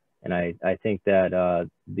 And I think that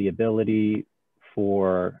the ability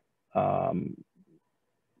for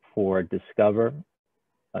Discover,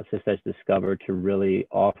 Systesh Discover, to really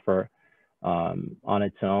offer on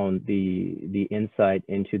its own the insight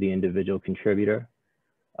into the individual contributor,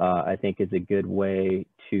 I think is a good way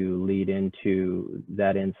to lead into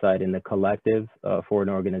that insight in the collective for an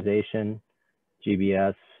organization.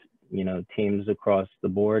 GBS, teams across the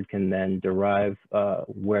board can then derive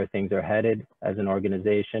where things are headed as an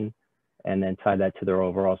organization, and then tie that to their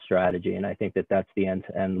overall strategy. And I think that that's the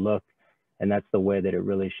end-to-end look, and that's the way that it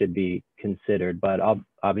really should be considered. But I'll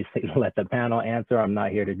obviously let the panel answer. I'm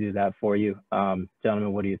not here to do that for you.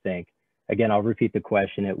 Gentlemen, what do you think? Again, I'll repeat the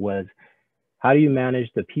question. It was, how do you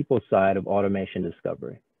manage the people side of automation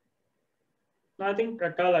discovery? I think,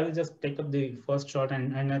 Carl, I will just take up the first shot,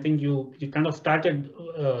 and I think you kind of started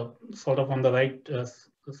sort of on the right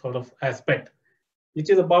sort of aspect, which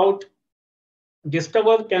is about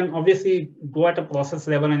Discover can obviously go at a process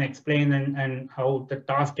level and explain and how the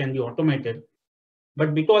task can be automated.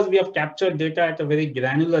 But because we have captured data at a very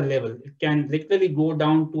granular level, it can literally go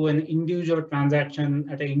down to an individual transaction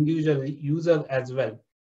at an individual user as well,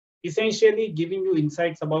 essentially giving you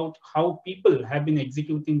insights about how people have been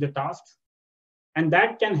executing the tasks. And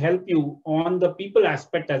that can help you on the people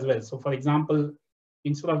aspect as well. So for example,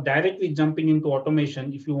 instead of directly jumping into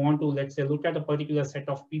automation, if you want to, let's say, look at a particular set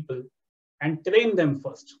of people and train them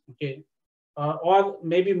first, okay? Or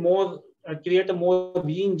maybe more, create a more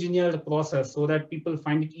re-engineered process so that people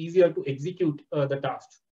find it easier to execute the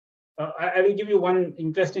tasks. I will give you one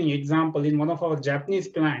interesting example. In one of our Japanese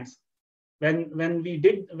clients, when we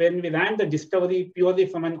ran the discovery purely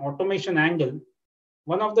from an automation angle,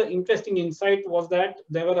 one of the interesting insight was that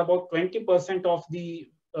there were about 20% of the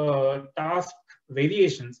task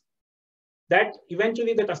variations that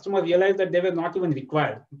eventually the customer realized that they were not even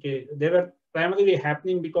required. Okay, they were primarily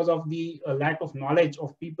happening because of the lack of knowledge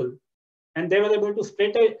of people, and they were able to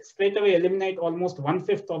straight away eliminate almost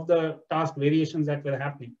 1/5 of the task variations that were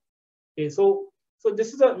happening. Okay, so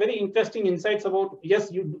this is a very interesting insights about,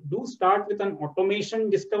 yes, you do start with an automation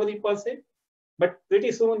discovery per se, but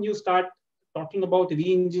pretty soon you start talking about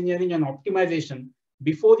re-engineering and optimization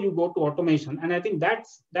before you go to automation, and I think that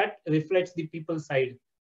reflects the people side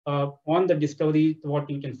on the discovery, what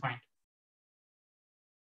you can find.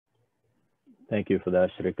 Thank you for that,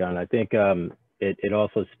 Shrikant. I think it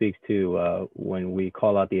also speaks to when we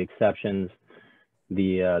call out the exceptions,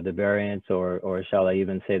 the variance, or shall I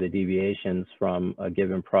even say the deviations from a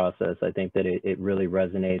given process. I think that it really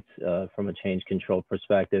resonates from a change control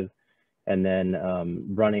perspective. And then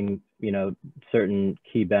running, certain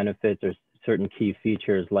key benefits or certain key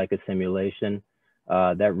features like a simulation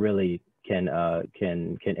that really can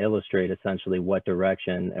illustrate essentially what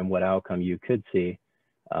direction and what outcome you could see,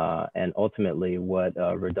 and ultimately what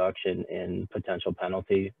reduction in potential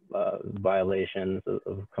penalty violations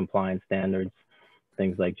of compliance standards,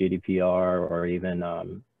 things like GDPR, or even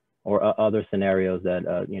or other scenarios that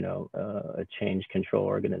a change control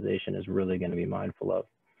organization is really going to be mindful of.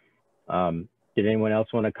 Did anyone else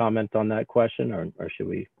want to comment on that question, or should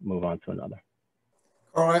we move on to another?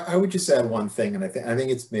 Carl, I would just add one thing, and I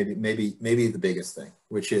think it's maybe the biggest thing,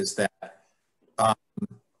 which is that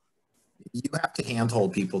you have to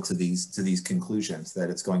handhold people to these conclusions that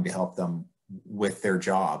it's going to help them with their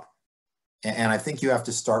job. And I think you have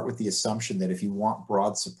to start with the assumption that if you want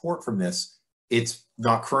broad support from this, it's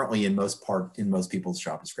not currently in most people's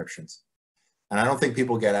job descriptions. And I don't think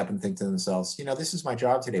people get up and think to themselves, this is my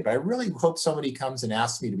job today, but I really hope somebody comes and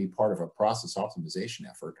asks me to be part of a process optimization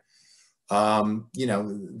effort.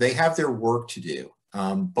 They have their work to do,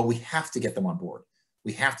 but we have to get them on board.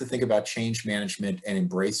 We have to think about change management and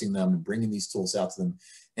embracing them and bringing these tools out to them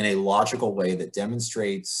in a logical way that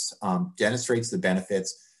demonstrates the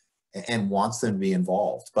benefits and wants them to be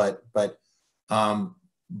involved. But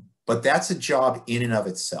that's a job in and of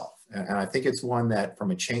itself. And I think it's one that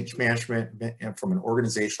from a change management and from an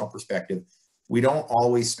organizational perspective, we don't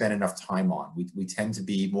always spend enough time on. We tend to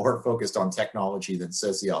be more focused on technology than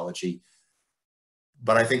sociology.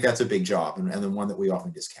 But I think that's a big job, and the one that we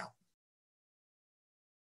often discount.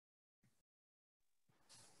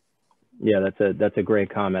 Yeah, that's a great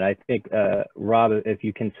comment. I think, Rob, if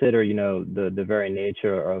you consider, the very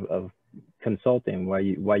nature of consulting, why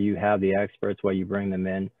you have the experts, why you bring them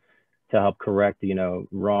in to help correct,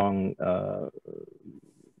 wrong,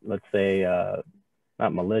 let's say,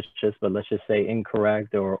 not malicious, but let's just say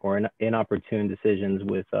incorrect or inopportune decisions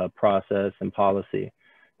with process and policy.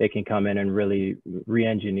 They can come in and really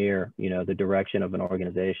re-engineer, the direction of an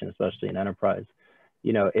organization, especially an enterprise.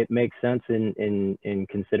 It makes sense in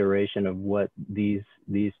consideration of what these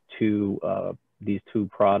two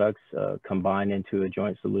products combine into a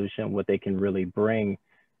joint solution, what they can really bring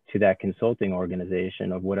to that consulting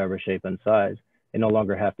organization of whatever shape and size. They no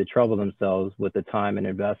longer have to trouble themselves with the time and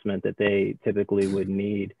investment that they typically would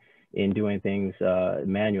need in doing things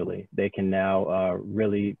manually. They can now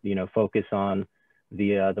really, focus on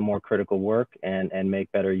the more critical work and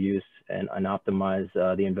make better use and optimize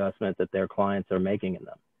the investment that their clients are making in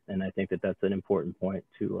them. And I think that that's an important point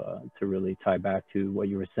to really tie back to what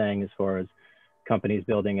you were saying as far as companies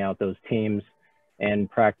building out those teams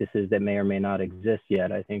and practices that may or may not exist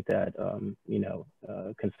yet. I think that,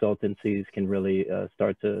 consultancies can really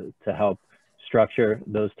start to help structure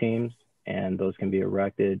those teams, and those can be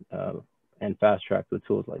erected and fast-tracked with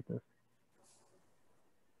tools like this.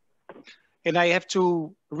 And I have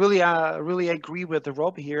to really agree with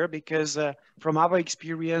Rob here, because from our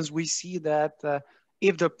experience, we see that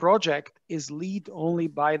if the project is led only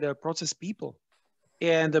by the process people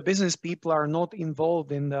and the business people are not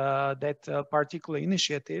involved in that particular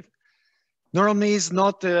initiative, normally it's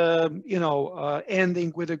not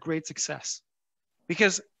ending with a great success,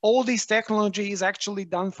 because all this technology is actually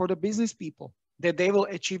done for the business people, that they will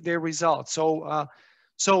achieve their results.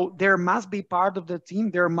 So there must be part of the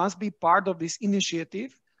team, there must be part of this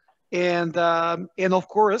initiative, and of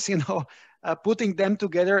course, putting them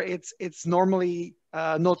together, it's normally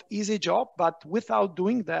not easy job, but without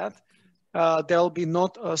doing that, there'll be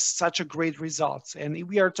not such a great results. And if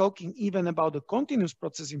we are talking even about the continuous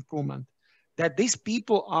process improvement, that these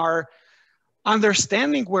people are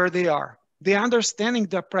understanding where they are, they're understanding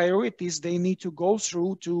the priorities they need to go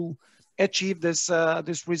through to achieve this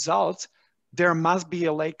results, there must be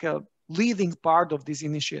a leading part of this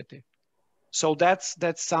initiative. So that's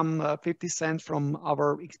some 50 cents from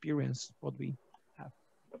our experience, what we have.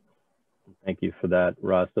 Thank you for that,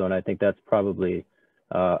 Rasto. And I think that's probably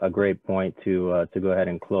a great point to go ahead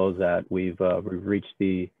and close at. We've reached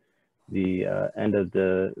the end of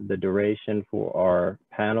the duration for our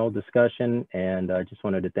panel discussion, and I just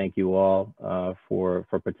wanted to thank you all for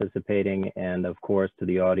participating, and of course to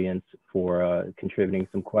the audience for contributing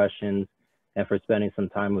some questions and for spending some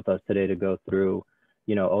time with us today to go through,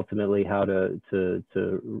 ultimately how to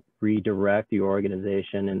redirect your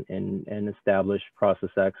organization and establish process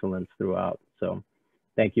excellence throughout. So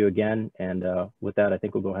thank you again, and with that, I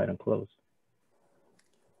think we'll go ahead and close.